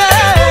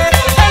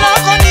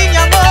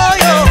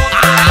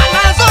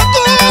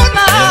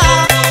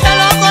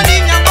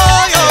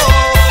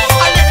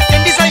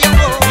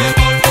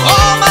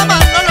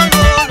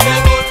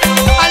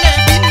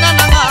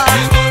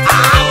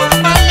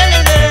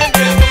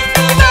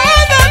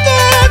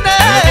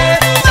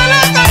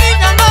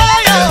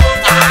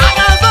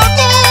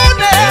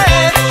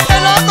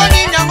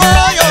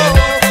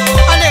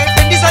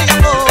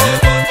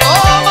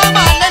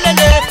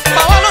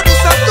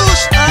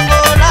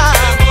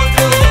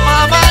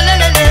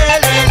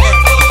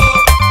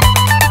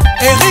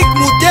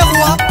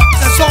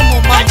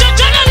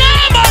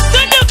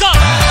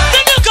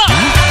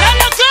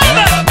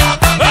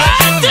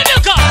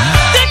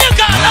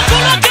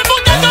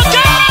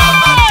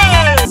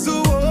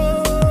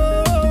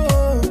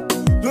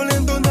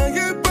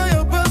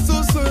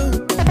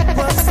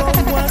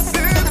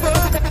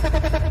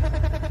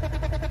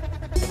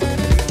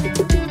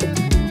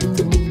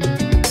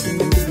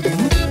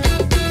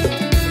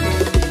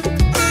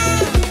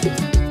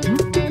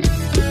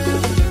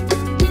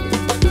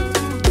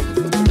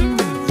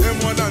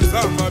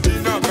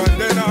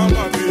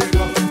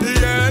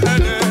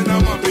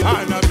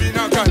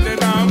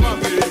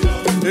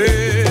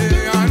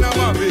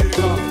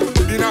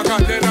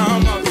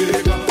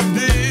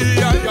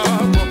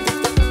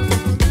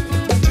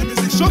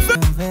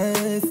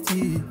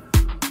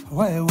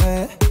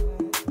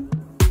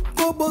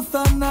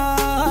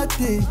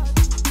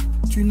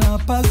 Tu n'as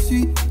pas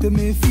su te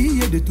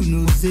méfier de tous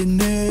nos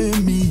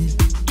ennemis.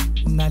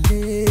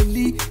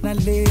 Naleli,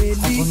 naleli.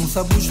 Entre nous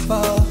ça bouge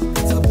pas,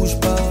 ça bouge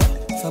pas,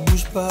 ça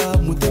bouge pas.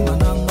 Mouté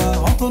mananga.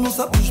 Entre nous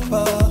ça bouge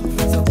pas,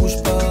 ça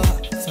bouge pas,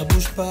 ça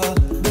bouge pas.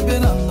 Bébé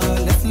nanga,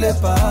 laisse-les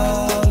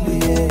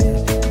parler,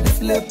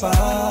 laisse-les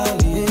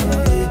parler,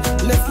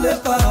 laisse-les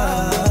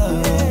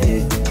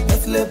parler,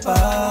 laisse-les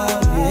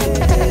parler.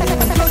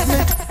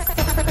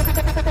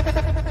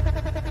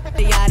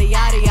 Yari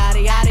yari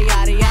yari yari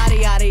yari yari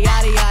yari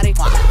yari yari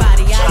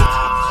body yari.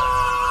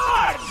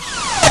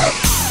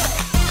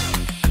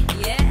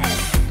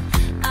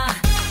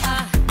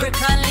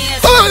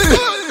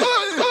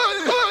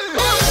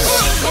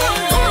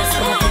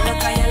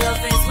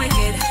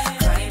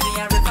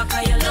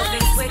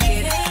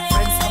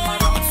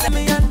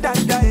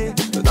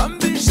 Don't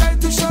be shy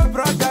to show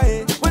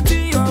brother. What do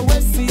you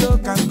always see? You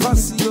can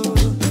cross you.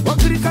 What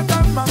do you got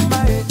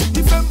mama?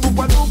 If I'm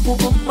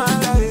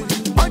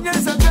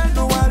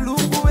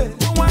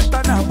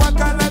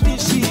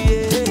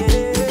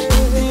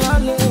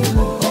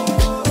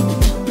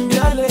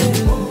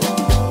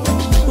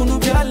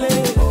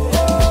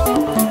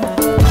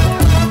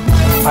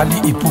Ali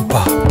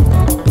Ipupa,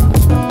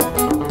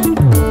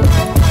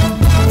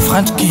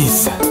 French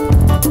Kiss.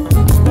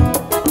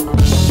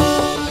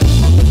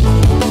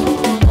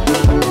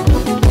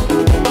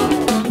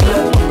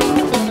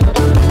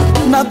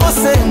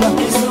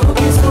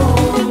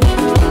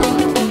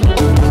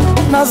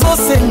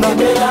 Nazosenga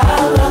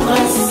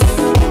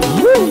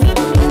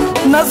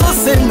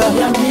nazosenga nazosenga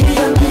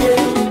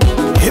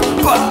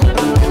epa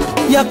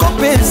ya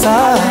kopesa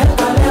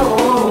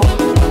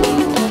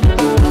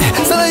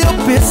sala yo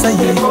pesa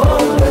ye.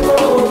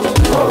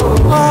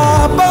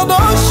 Ah pardon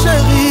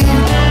chérie,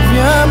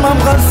 viens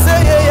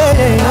m'embrasser.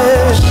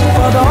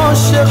 Pardon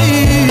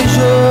chérie,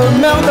 je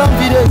meurs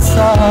d'envie de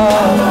ça.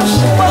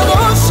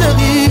 Pardon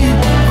chérie,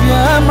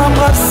 viens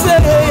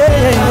m'embrasser.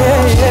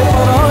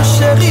 Pardon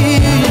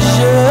chérie,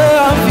 j'ai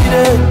envie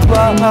de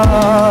toi.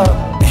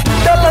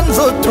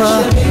 Nzoto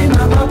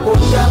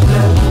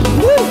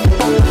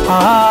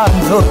ah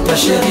nzoto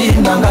chérie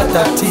nanga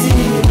tati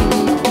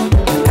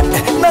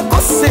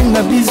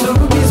nakosenga bizu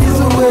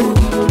bizu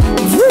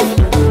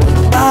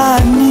ah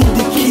need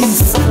the kiss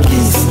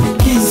kiss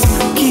kiss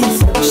kiss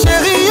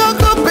chérie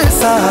yoko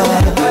pesa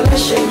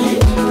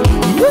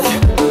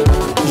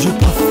je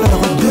préfère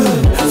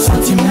 2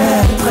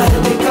 centimètres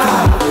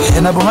d'écart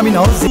et nabongami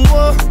na ozi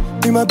moi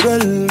ils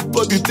m'appellent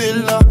pas du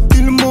là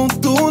ils m'ont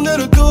tourné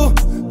le dos.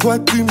 Toi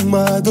tu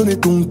m'as donné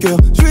ton cœur.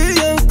 Je suis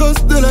un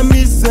gosse de la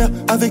misère.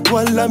 Avec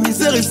toi la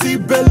misère est si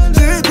belle.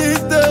 J'ai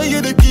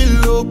détaillé des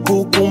kilos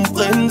pour qu'on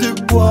prenne du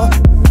poids.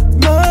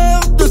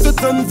 Marre de cette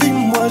train de vie.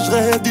 Moi je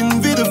rêve d'une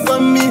vie de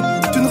famille.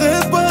 Tu ne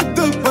rêves pas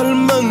de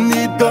palman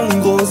ni d'un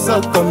gros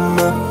sac à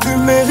main. Tu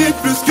mérites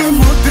plus que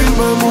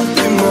Motema,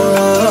 Motema,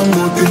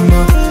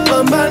 Motema.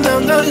 Mama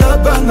nanga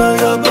yabana,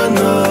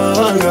 yabana,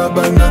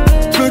 yabana.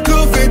 Je veux que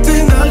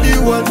fêter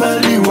naliwa,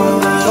 naliwa,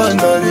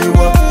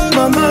 naliwa.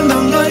 Mama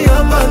nanga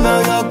yabana,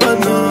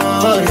 yabana,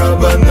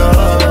 yabana.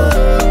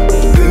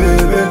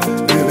 Bébé,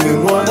 bébé,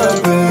 moi la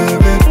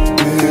bébé.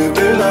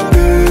 Bébé, la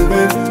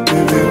bébé.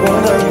 Bébé, moi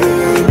la bébé.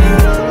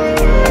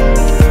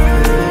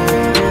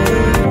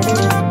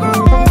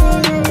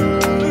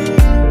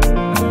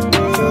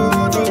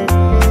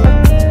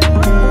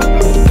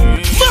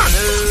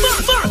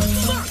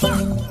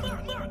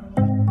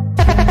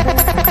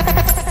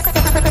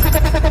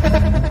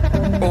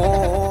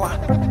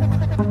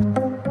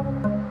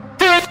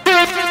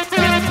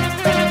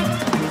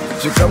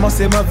 J'ai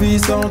commencé ma vie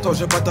sans toi,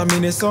 j'ai pas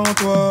terminé sans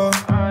toi.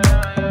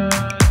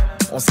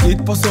 On se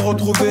quitte pour se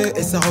retrouver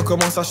et ça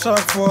recommence à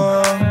chaque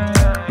fois.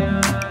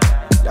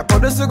 Y'a pas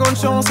de seconde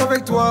chance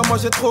avec toi, moi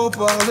j'ai trop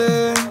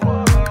parlé.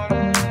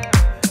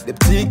 Des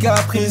petits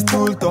caprices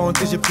tout le temps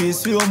que j'ai pris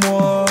sur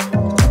moi.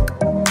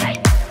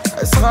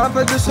 Elle se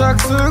rappelle de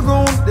chaque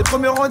seconde, des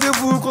premiers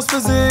rendez-vous qu'on se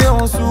faisait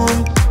en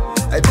zoom.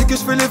 Elle dit que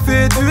je fais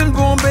l'effet d'une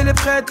bombe, elle est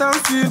prête à me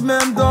suivre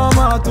même dans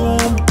ma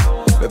tombe.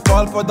 Me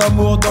parle pas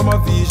d'amour dans ma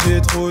vie, j'ai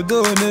trop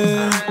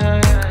donné.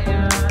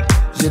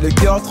 J'ai le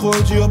cœur trop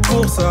dur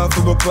pour ça,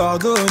 faut me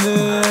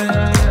pardonner.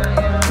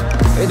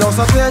 Et dans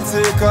sa tête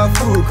c'est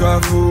cafou,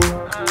 cafou.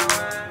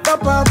 Va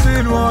pas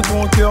plus loin,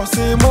 ton cœur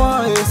c'est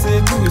moi et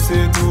c'est tout,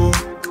 c'est tout.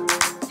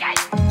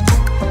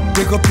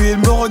 Tes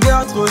copines me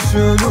regardent trop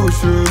chelou,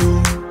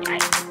 chelou.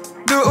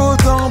 De haut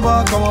en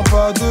bas, comme un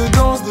pas de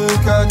danse de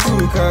cachou,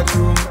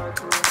 cachou.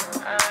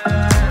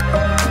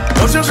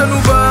 On cherche à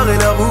nous barrer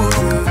la route.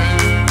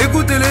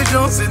 Écouter les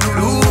gens c'est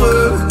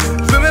douloureux.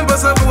 Je veux même pas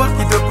savoir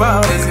qui te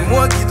parle. C'est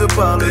moi qui te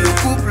parle. Le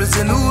couple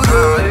c'est nous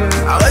deux.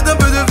 Arrête un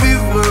peu de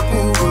vivre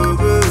pour eux.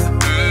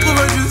 Trouve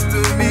un juste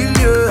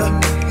milieu.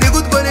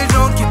 N'écoute pas les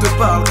gens qui te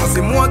parlent. Quand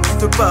c'est moi qui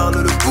te parle.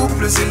 Le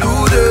couple c'est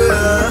nous deux.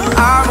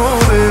 Ah mon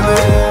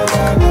bébé.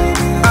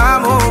 Ah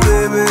mon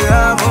bébé.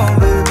 Ah mon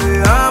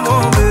bébé. Ah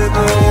mon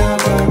bébé.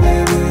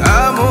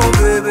 Ah mon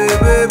bébé.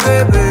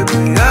 Bébé bébé.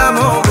 Ah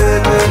mon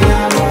bébé.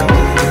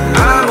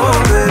 Ah mon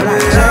bébé.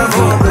 Ah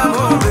mon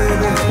bébé.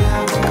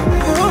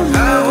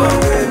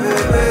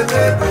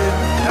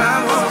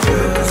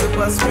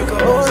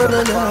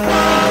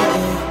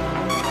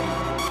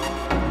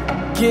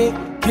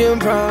 Can't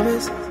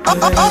promise.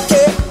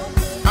 Okay.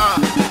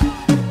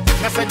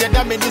 Never did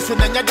that many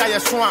soon and yet I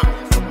swan.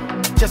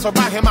 Just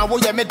about him, I will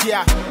ya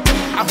media.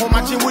 I home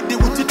matching with the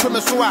witty to me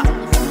swa.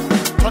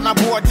 On a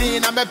board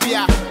in a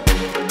mapia.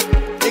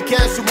 It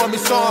cares to mommy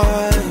song.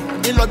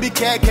 In lobby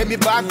care came me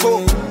back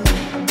home.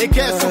 It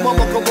cares to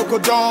mama Coco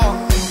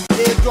Dawn.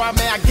 It draw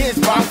me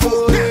against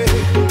Bako.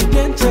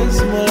 Can't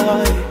chase my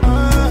life.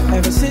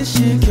 Ever since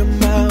she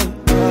came out,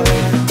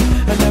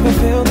 I never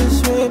felt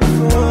this way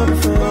before.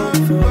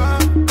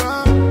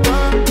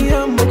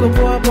 Yeah, I'm gonna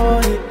go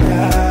about it,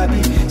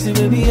 baby. See,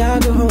 baby, I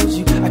can hold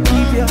you. I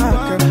keep your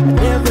heart, girl. I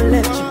never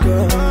let you go.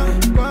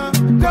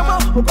 Come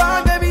on, oh,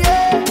 bye, baby,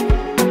 yeah.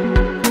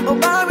 Oh,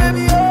 bye,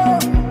 baby, yeah.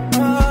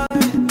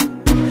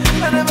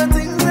 I never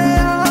think that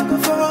I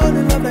could fall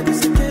in love like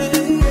this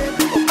again.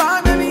 Oh,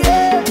 bye, baby,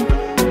 yeah.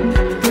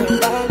 Girl,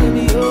 bye,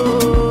 baby,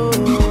 oh.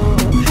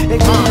 Hey,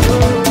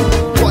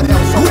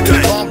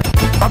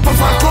 Papa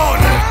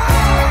Falcone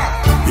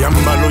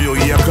Yambaloyo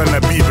yaka na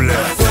Bible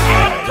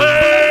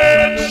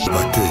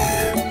Bate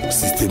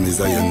Système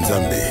eza ya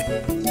Nzambe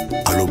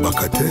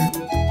Alobaka te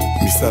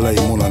Misala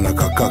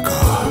emonanaka kaka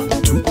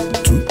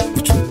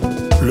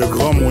Le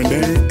grand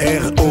moyen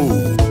R.O.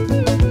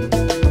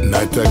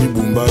 Nathalie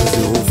Bumba,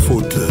 zéro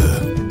faute.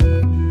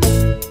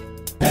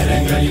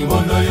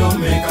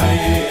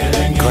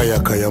 Kaya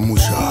Kaya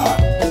Moucha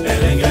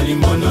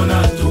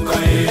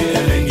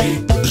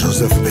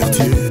Joseph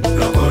Berthier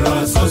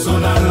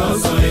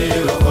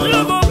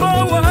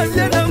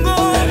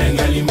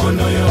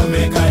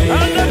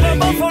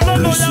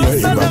Lucia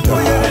Ibata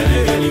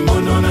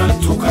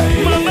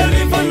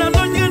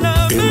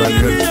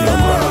Emmanuel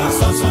Kiamba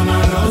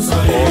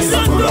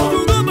Ostula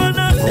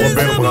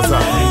Robert Braza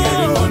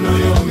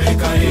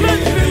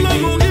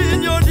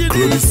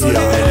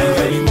Claudicia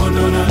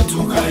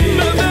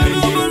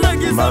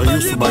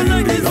Marius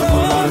Bayunde.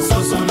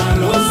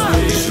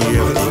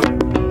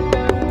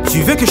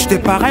 Tu veux que je te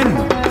parraine?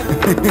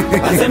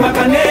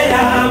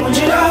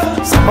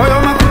 Samoyo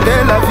makute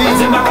la vie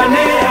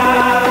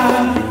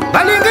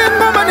balingi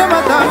mama de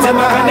matata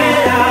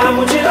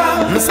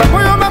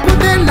Samoyo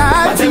makute la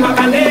vie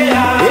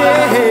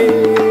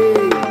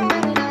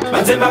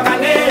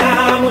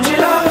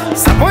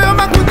Samoyo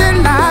makute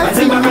la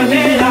vie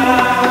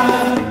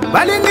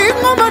balingi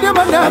mama de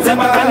matata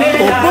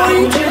Opoy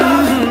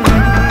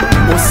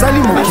Osali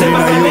mokili na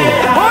yo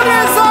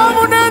Oneza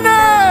munene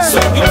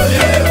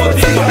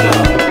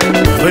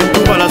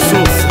Retour à la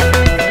source.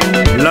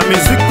 La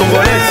musique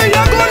congolaise,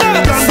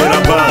 c'est la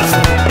base.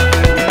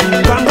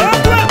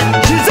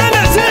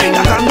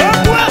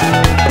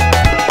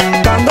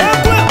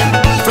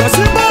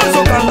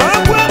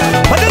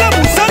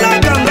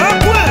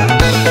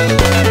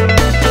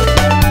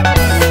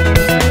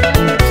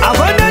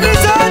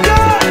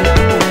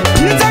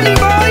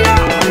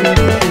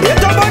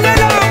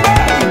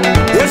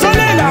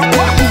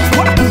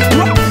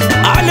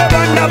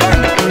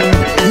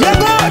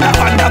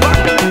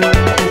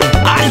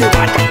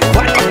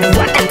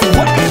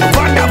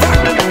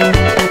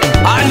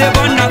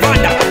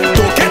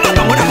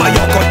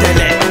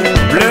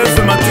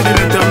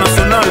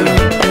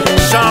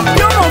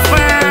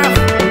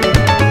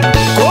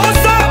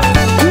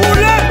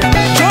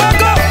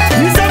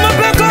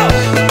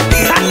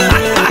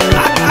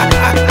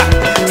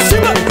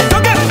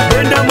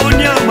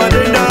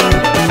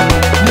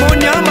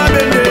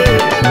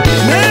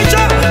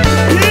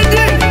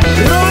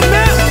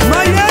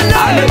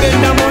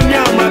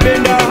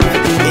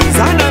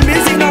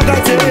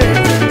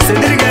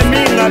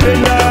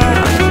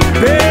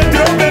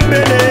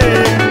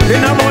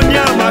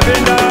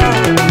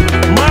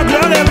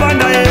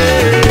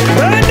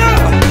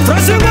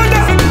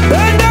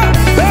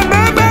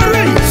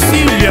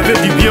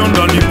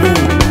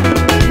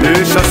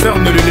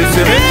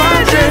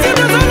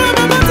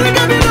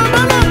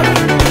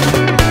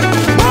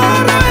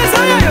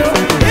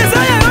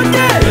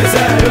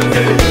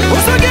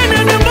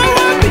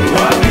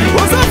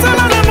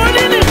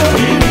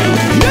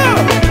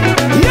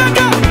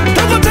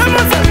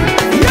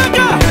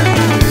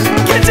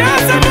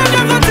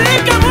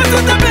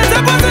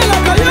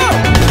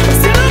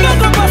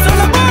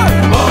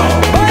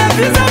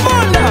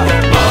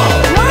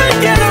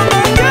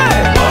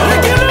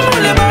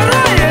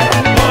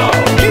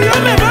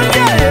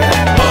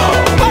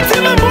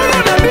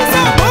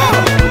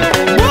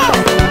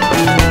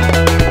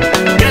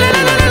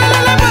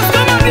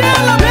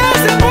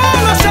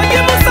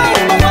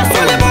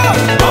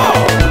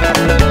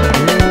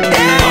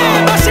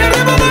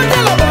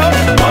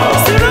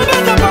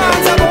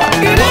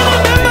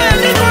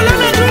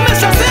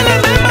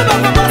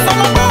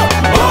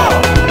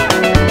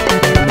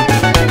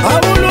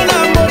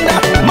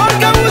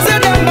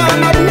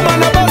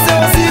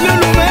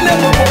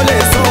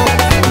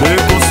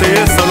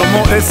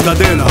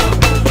 Escadela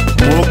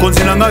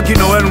mokonzi na ngaki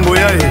Noel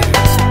Ngoyae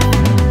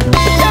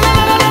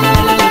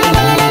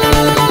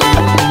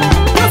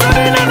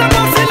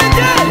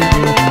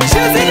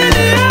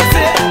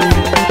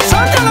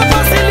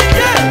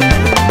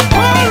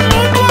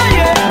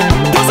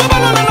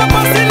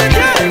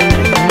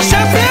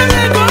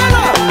Faire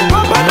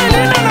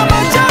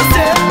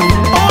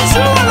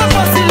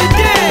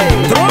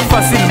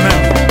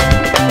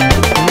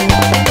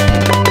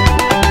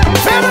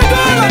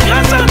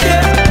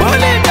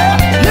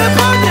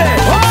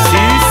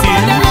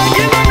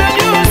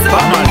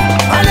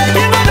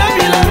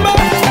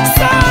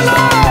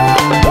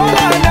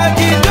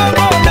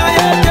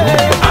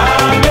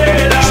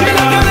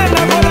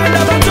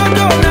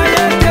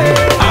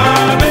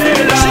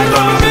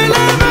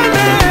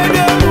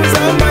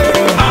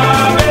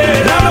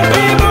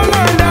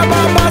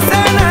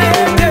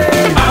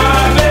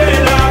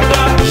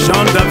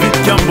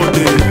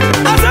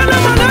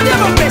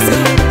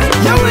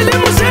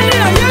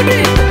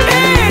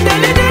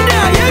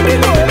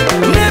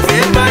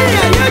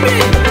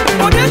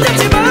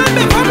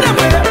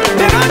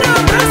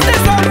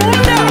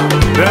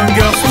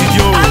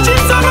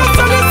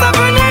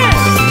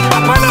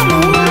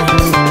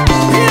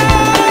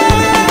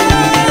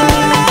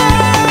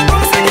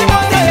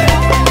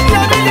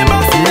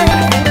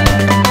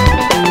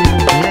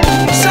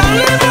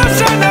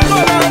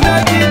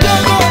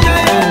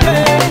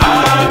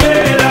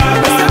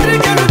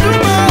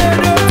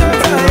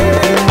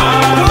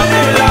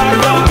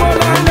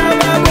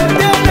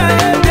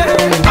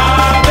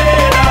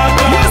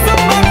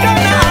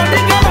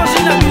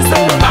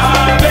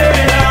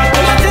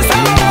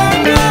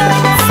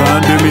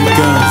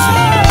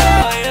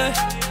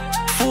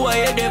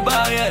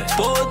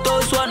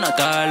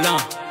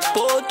talent.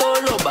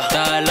 Potoloba,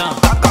 talent.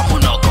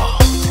 Kakamunoko.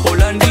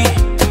 Holandi,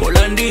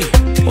 Holandi,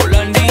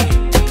 Holandi.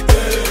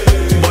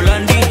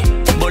 Bolandi,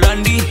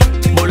 Bolandi,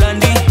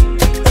 Bolandi.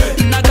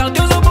 Na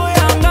kartiozo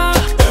boyanga,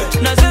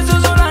 na sezo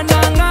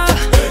zolandanga,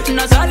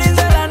 na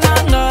salinzela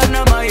nanga,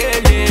 na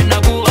mayele, na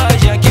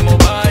courage ya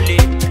kimobali.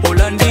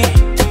 Holandi,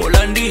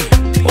 Holandi,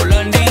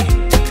 Holandi.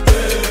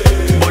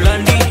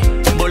 Bolandi,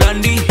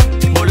 Bolandi,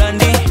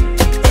 Bolandi.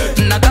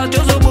 Na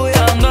kartiozo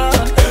boyanga,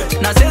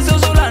 na sezo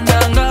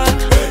zolandanga,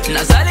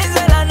 na salinzela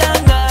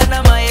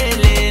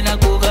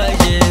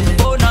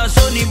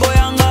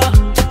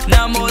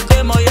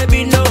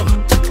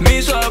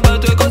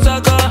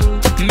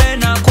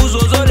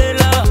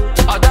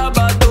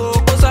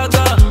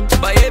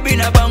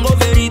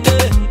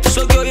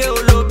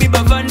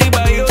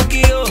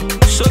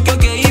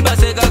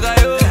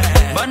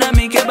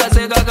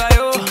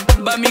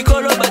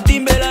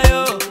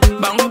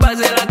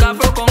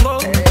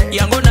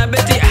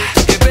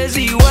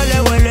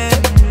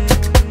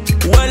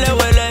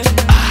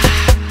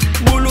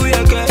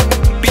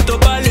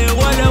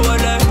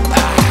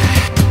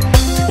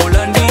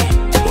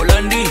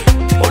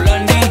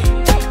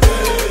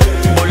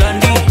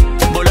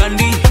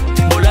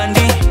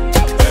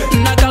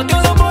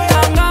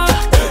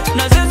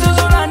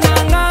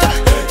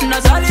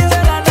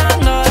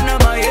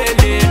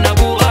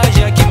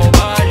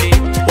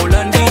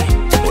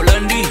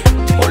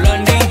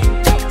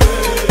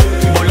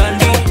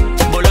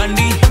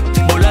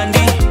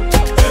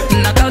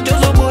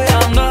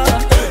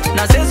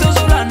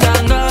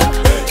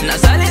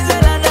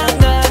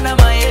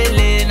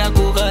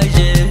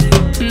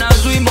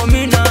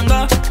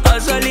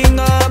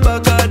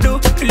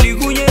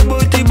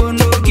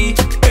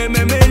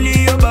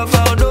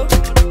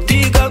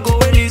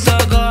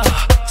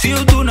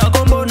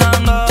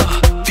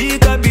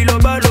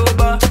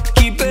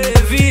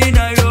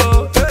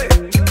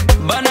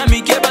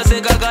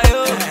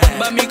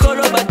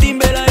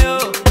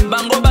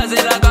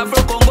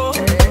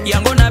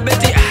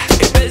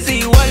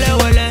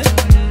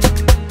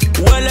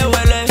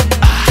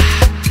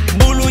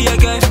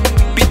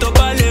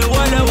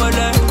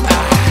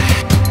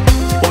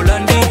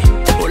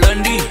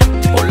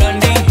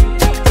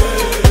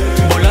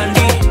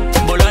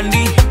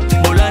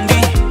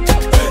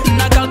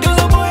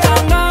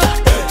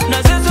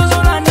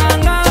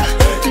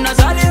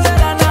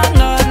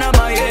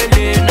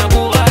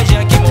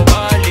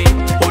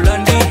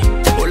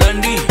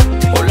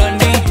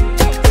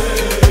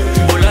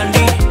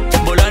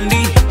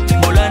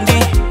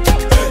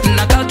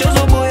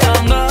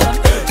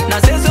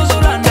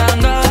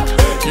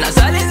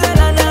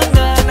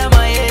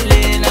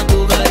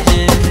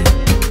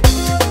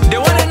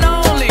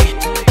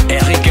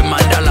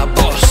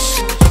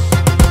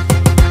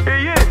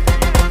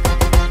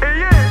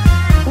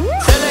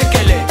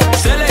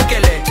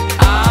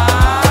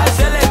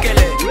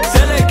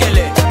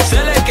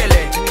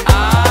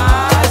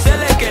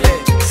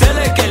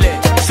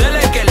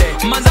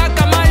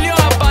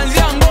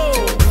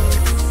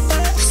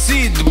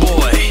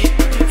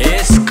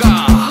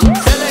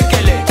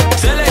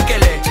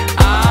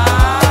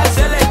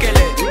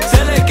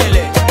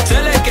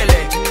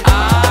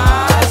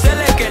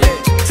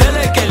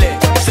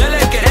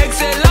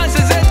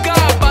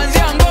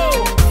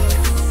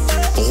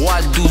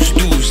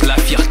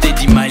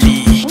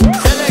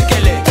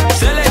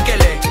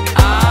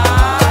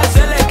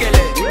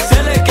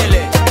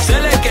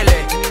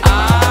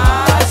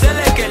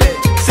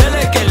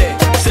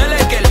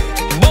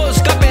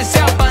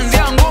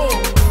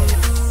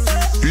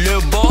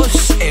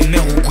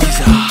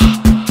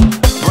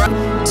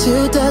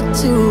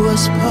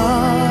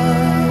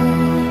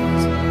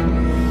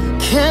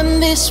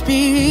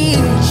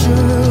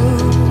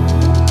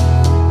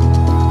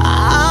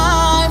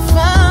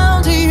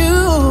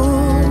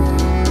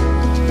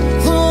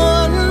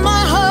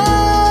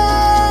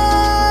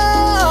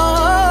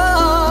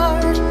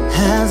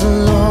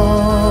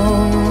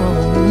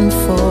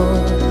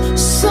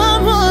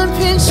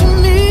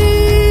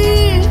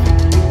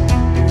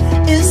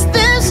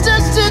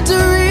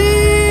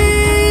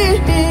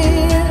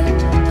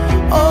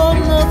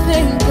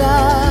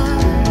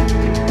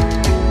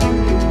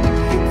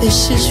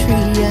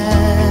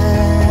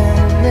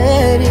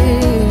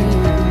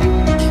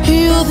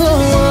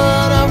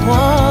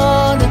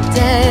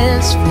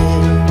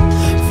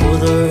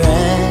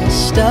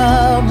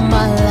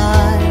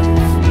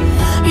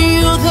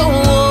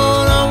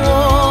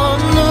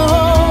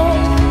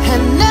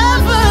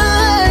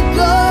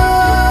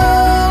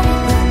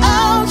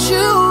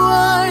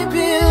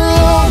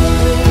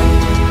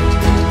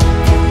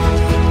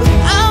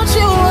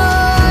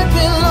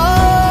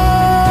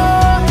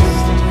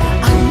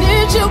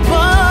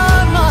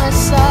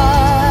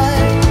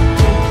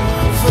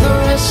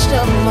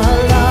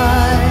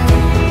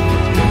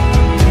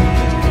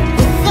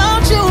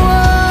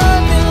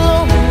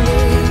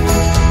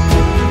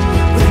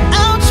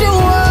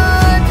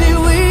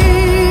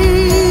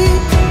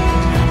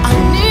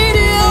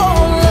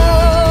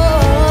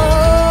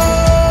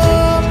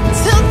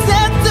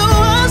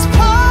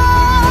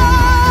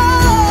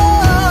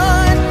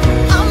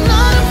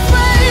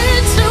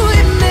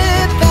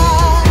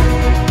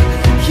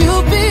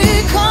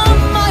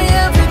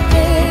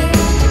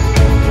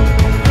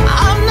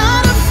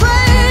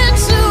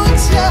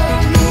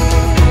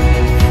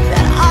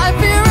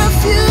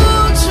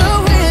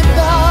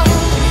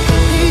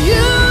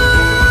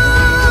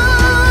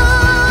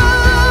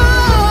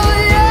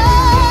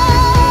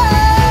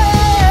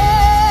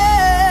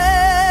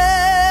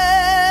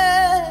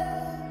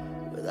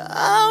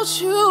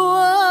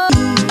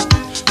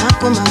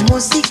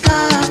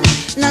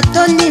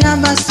Toni na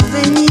ba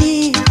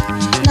souvenir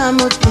na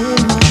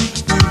motema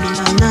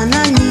na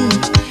nani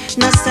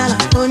na sala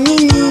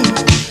konini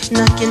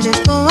na kende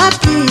ko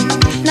wapi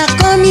na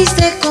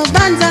komise ko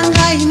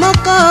banzanga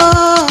imoko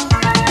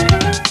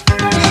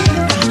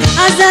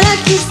azala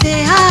kise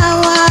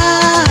hawa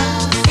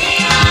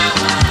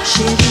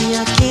sheri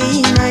yake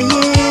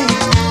inaye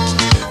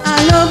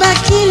aloba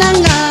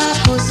kilanga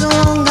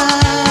kozonga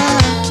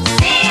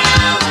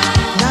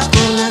na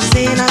kona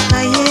zela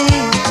kaye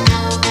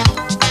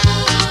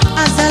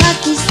azala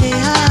kise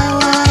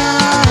hawa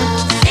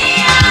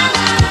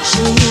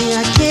sheri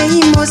yake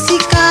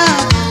imosika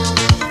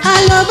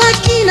aloba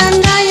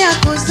kilanga ya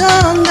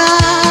kozonga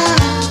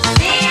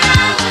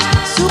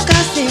suka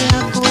se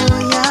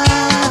akoya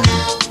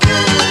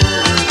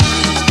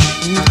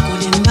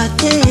nakolemba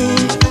te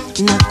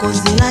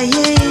nakozela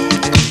ye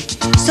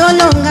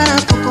solonga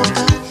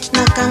nakokoka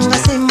nakanga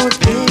se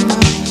motema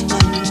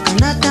naluka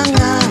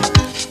natanga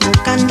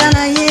mokanda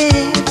na ye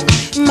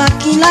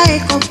makila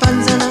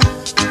ekopanzana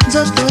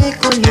nzoto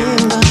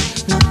ekolenga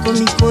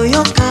nakomi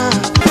koyoka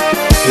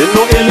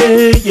eno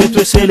ele yetu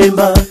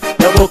eselemba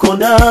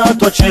yabokonda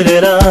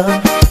twacherera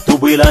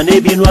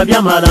tubwilane binwa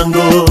bya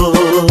malango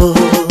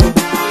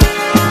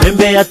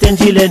mbembe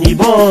yatenjile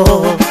nibo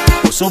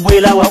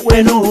usubwila wa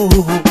wenu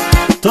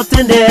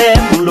totende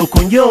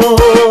mulukunjo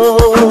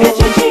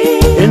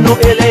eno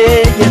ele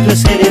yetu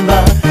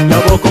eselemba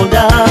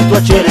yabokonda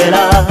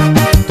twacherera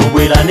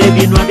tubwilane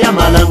binwa bya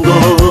malango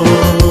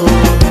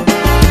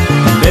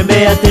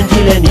mbembe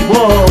yatenjile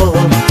nibo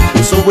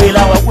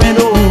usubwila wa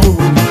wenu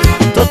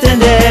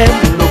totende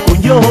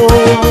mulukunjo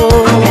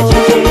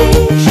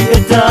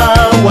shieta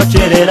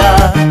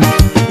wacherera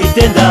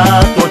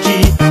itenda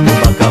tochi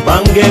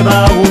bakabange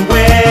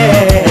baungwe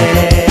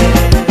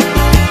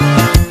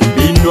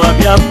binwa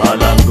bya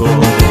malango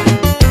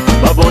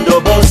babondo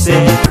bose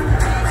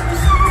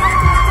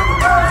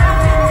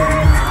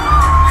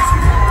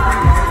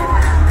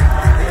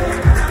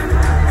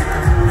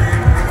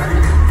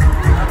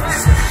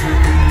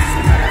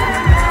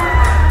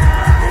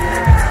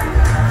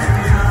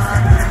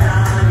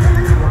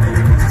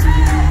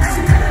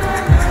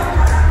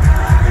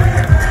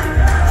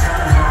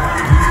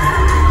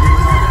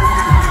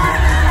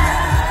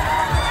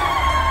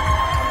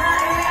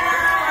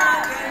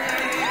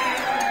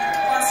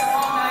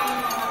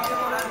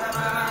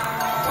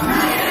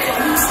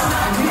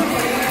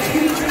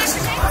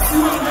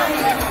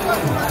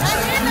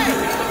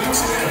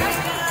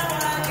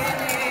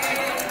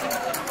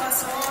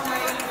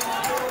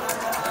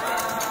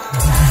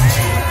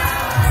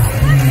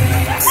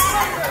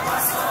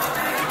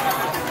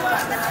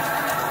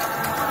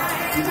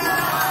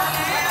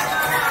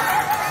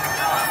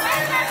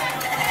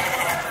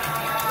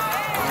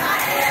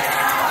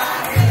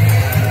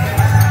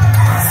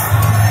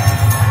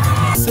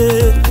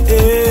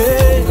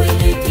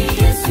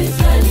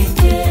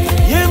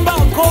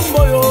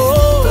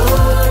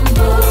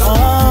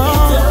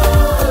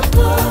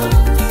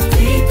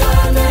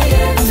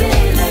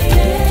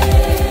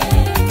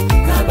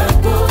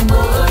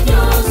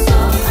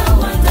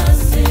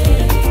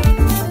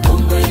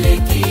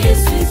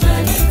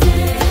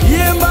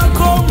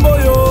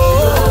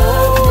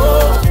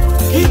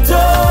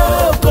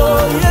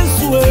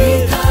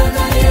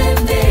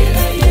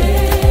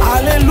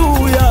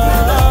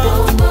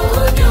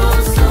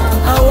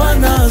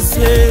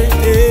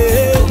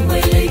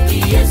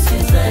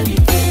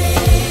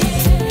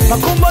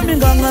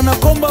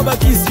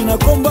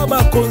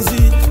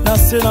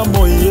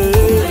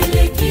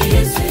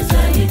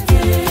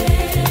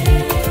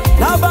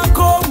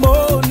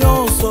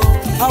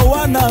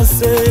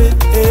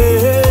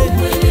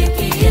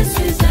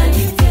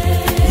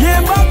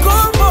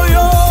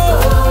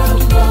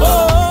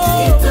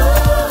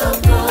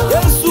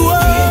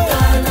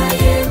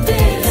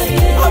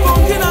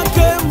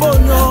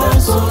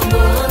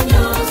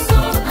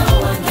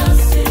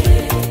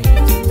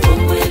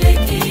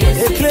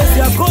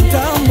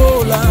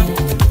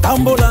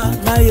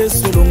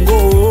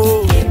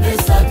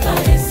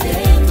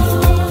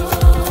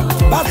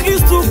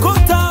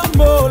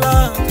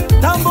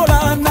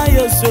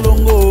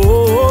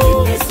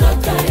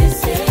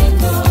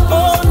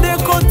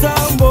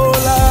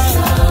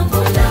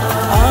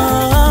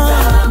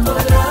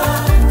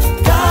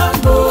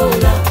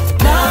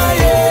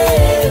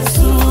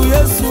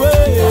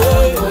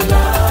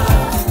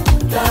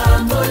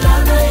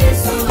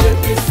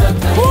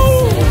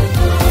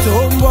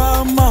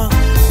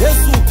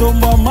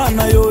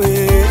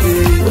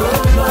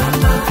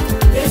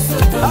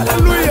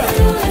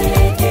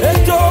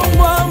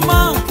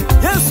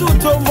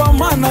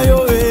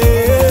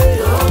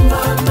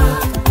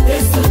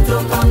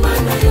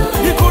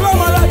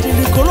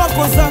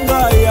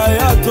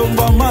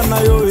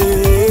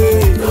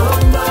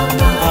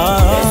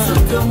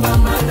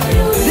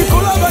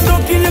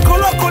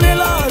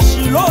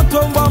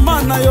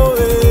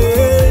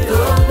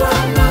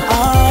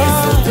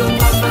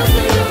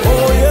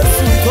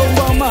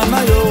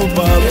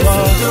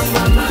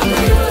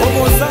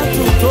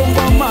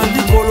Tomba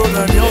mandi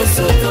kolona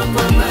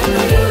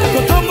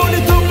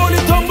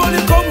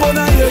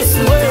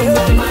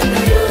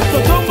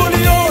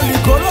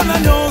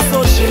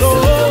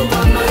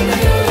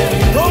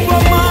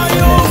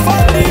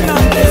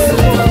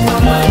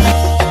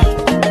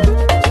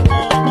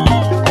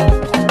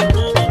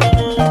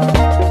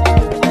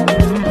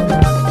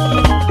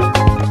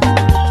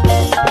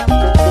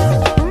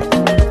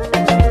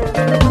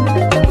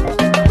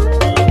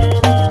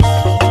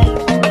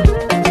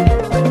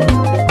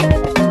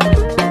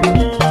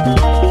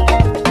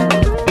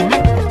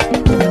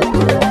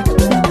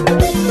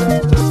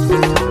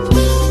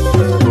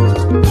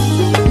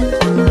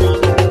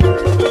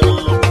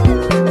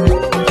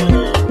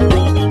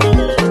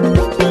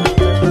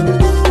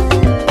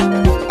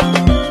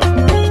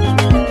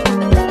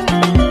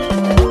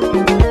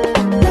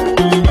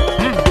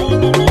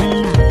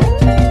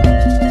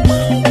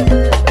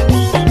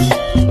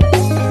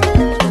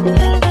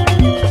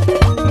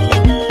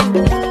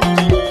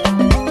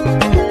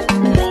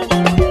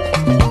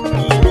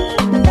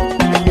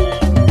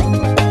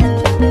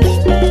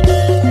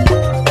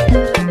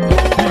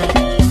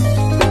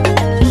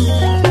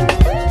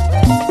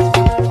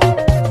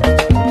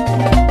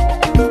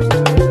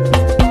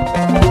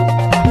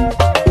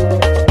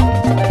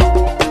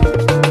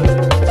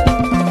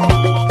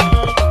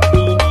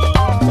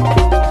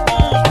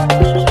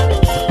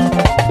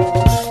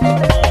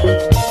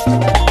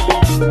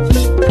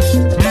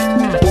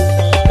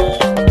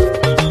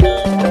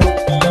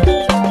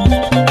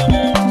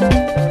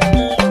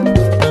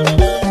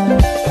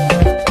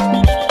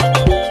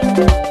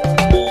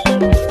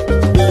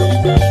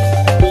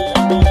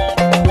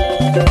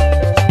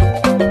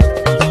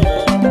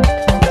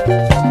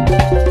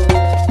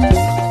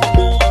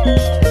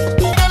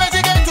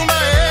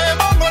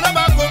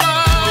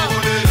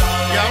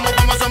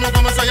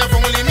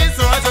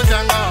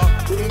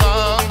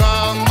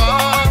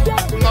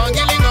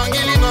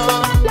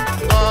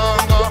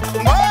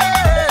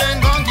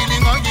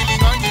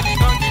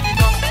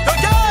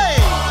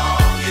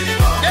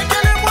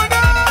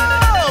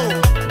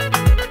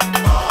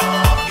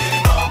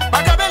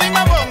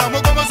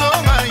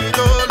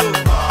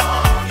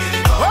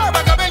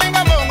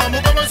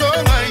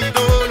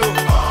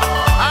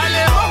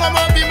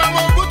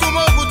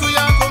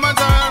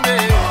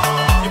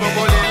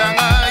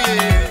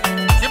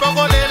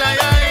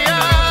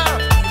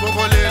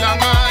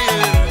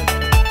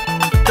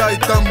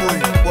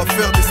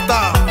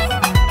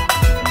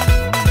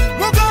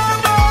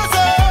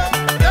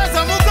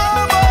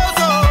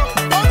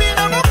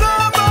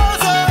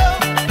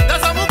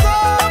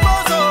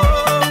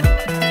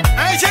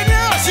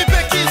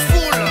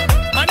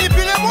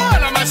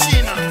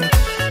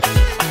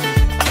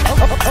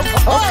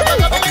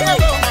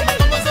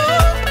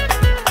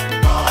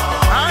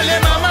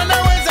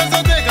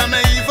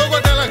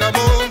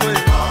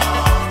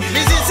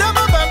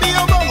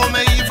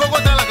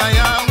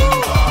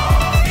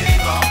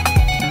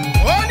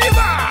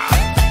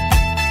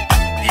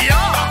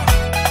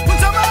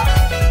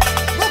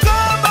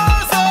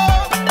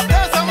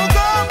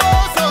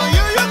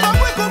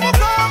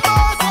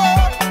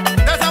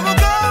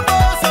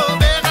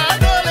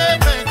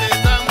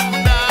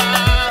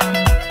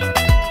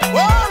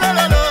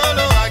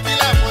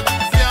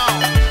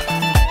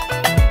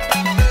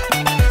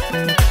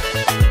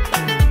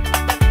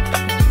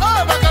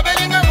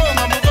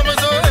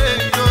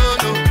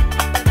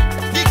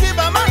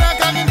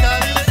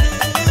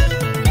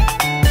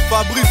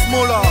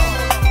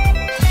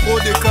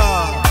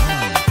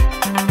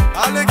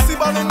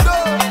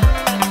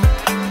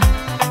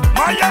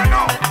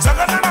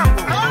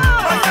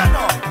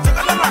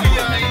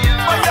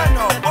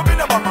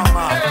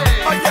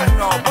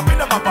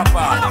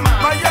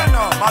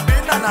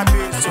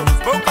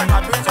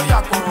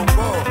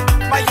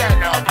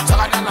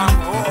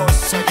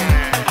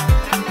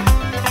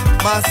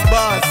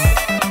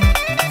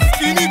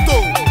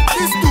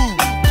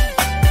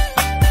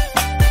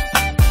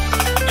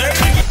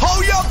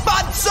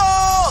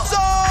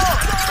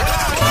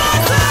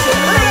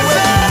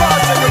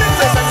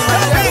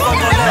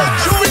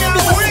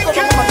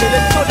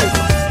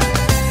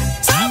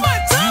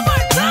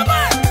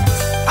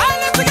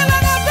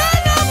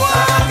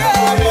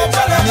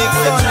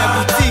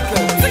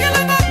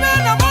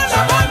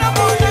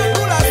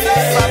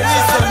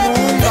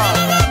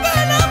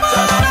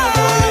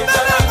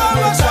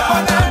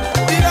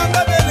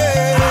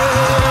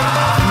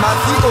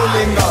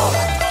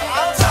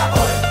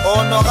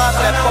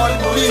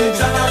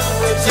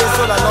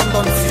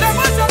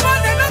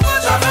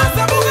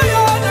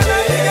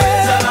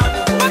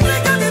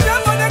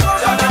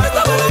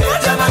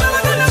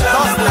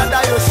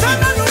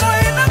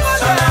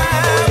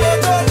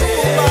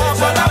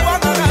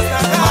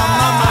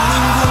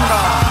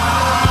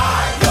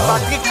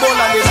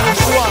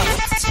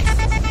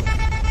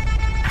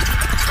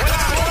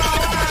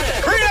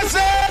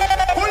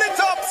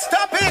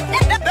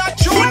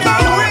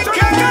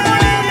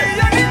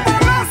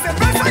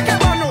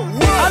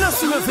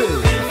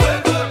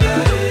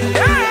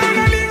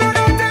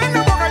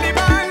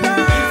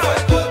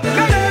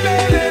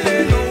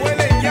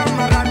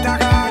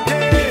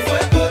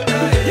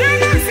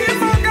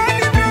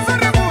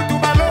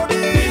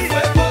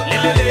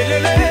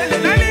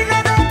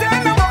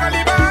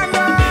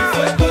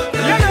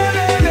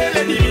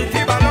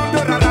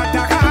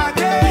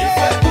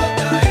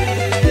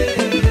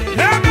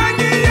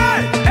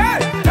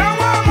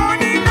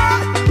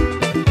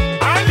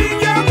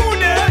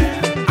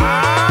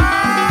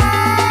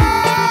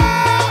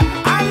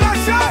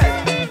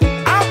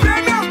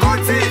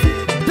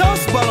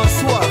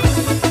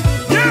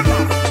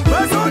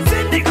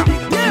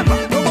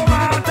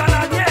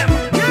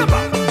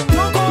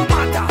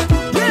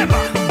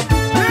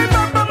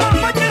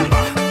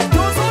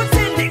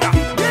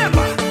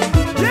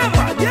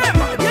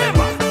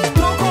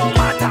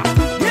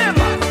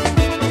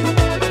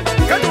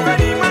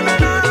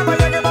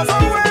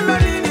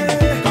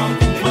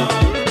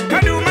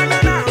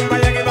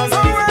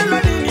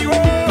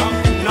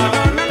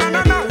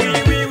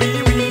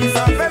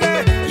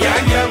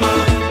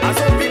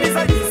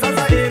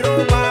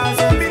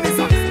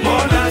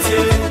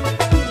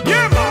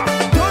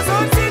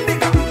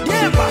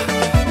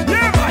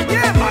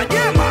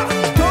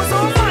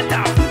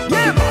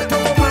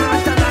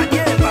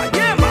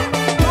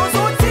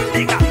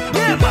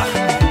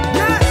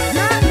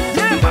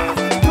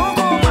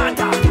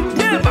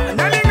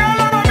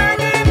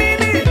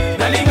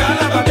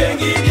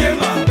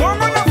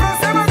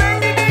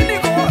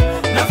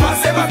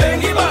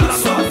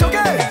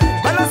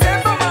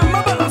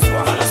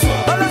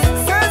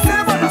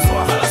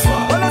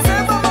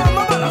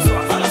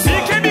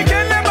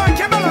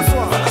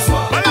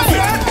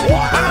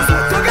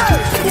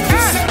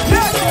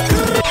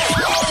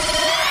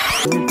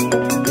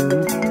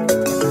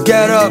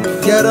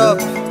Get up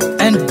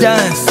and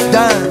dance,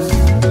 dance.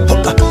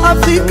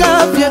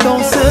 Africa, viens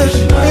danser.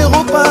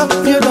 Europa,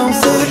 viens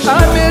danser.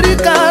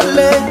 America,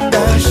 les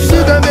dash.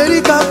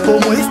 Sud-America,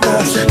 como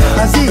estás?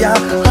 Asia,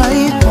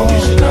 aïe.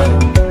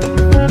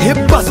 Et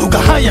bazooka,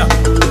 haya.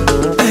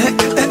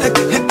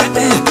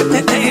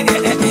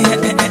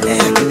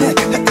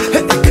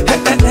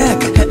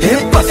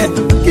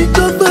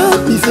 Kitoko,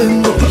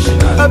 Bisengo.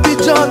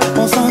 Abidjan,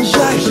 on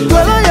s'enjaille.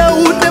 Voilà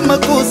Yaoundé,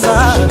 Makosa.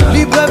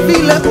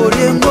 Libreville,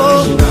 Oriengo.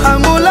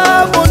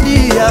 Angola,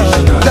 Bondia.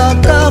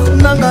 Dakar,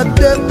 Nanga,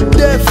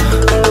 Def.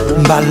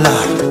 Mbala.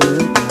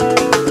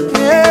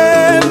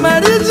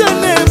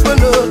 Marie-Jeanne,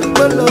 Bolo,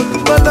 Bolo,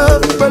 Bolo,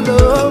 Bolo.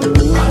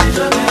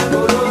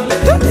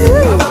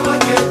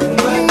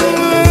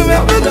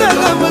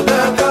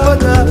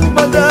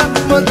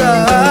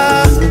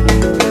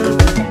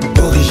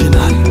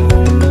 Original.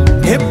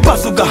 Et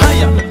bazooka,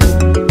 haya.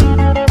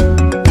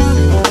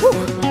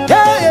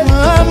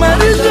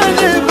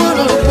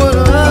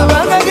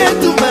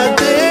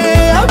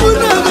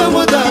 Moda,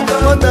 moda,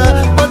 moda,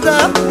 moda,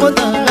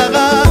 moda,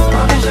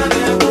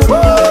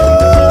 moda.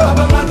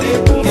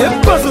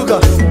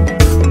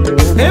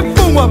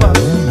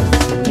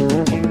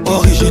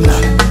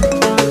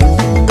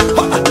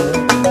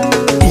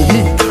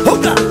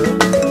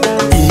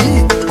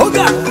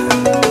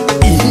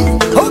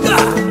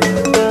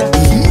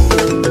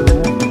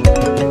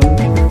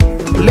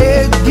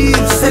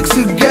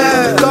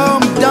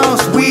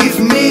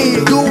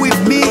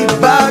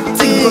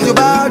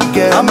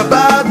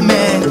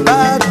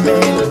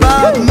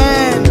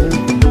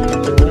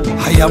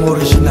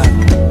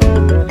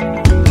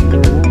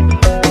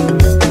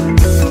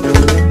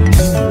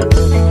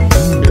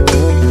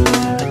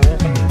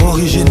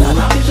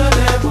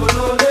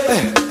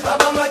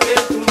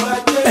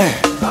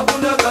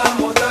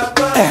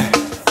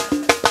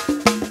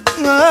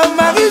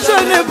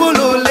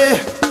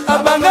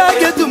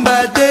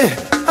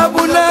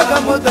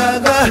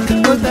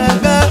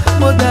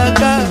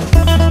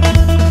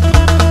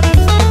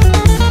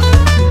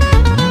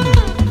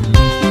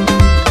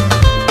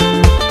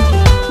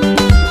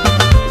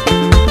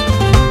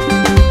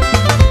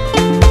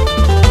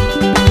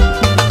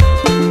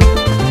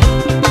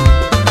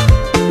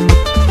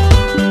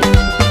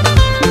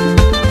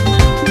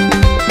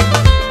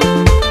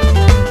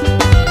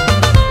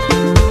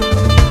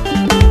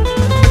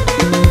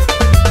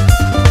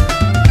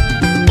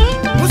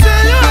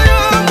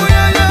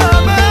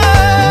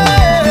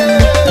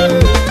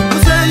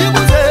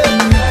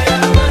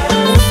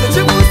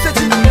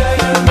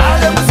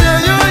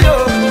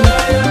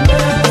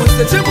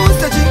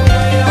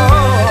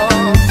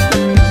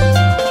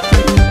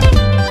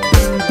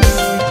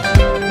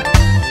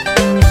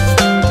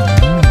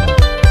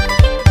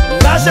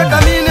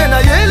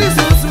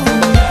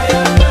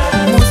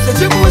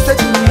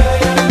 c'est une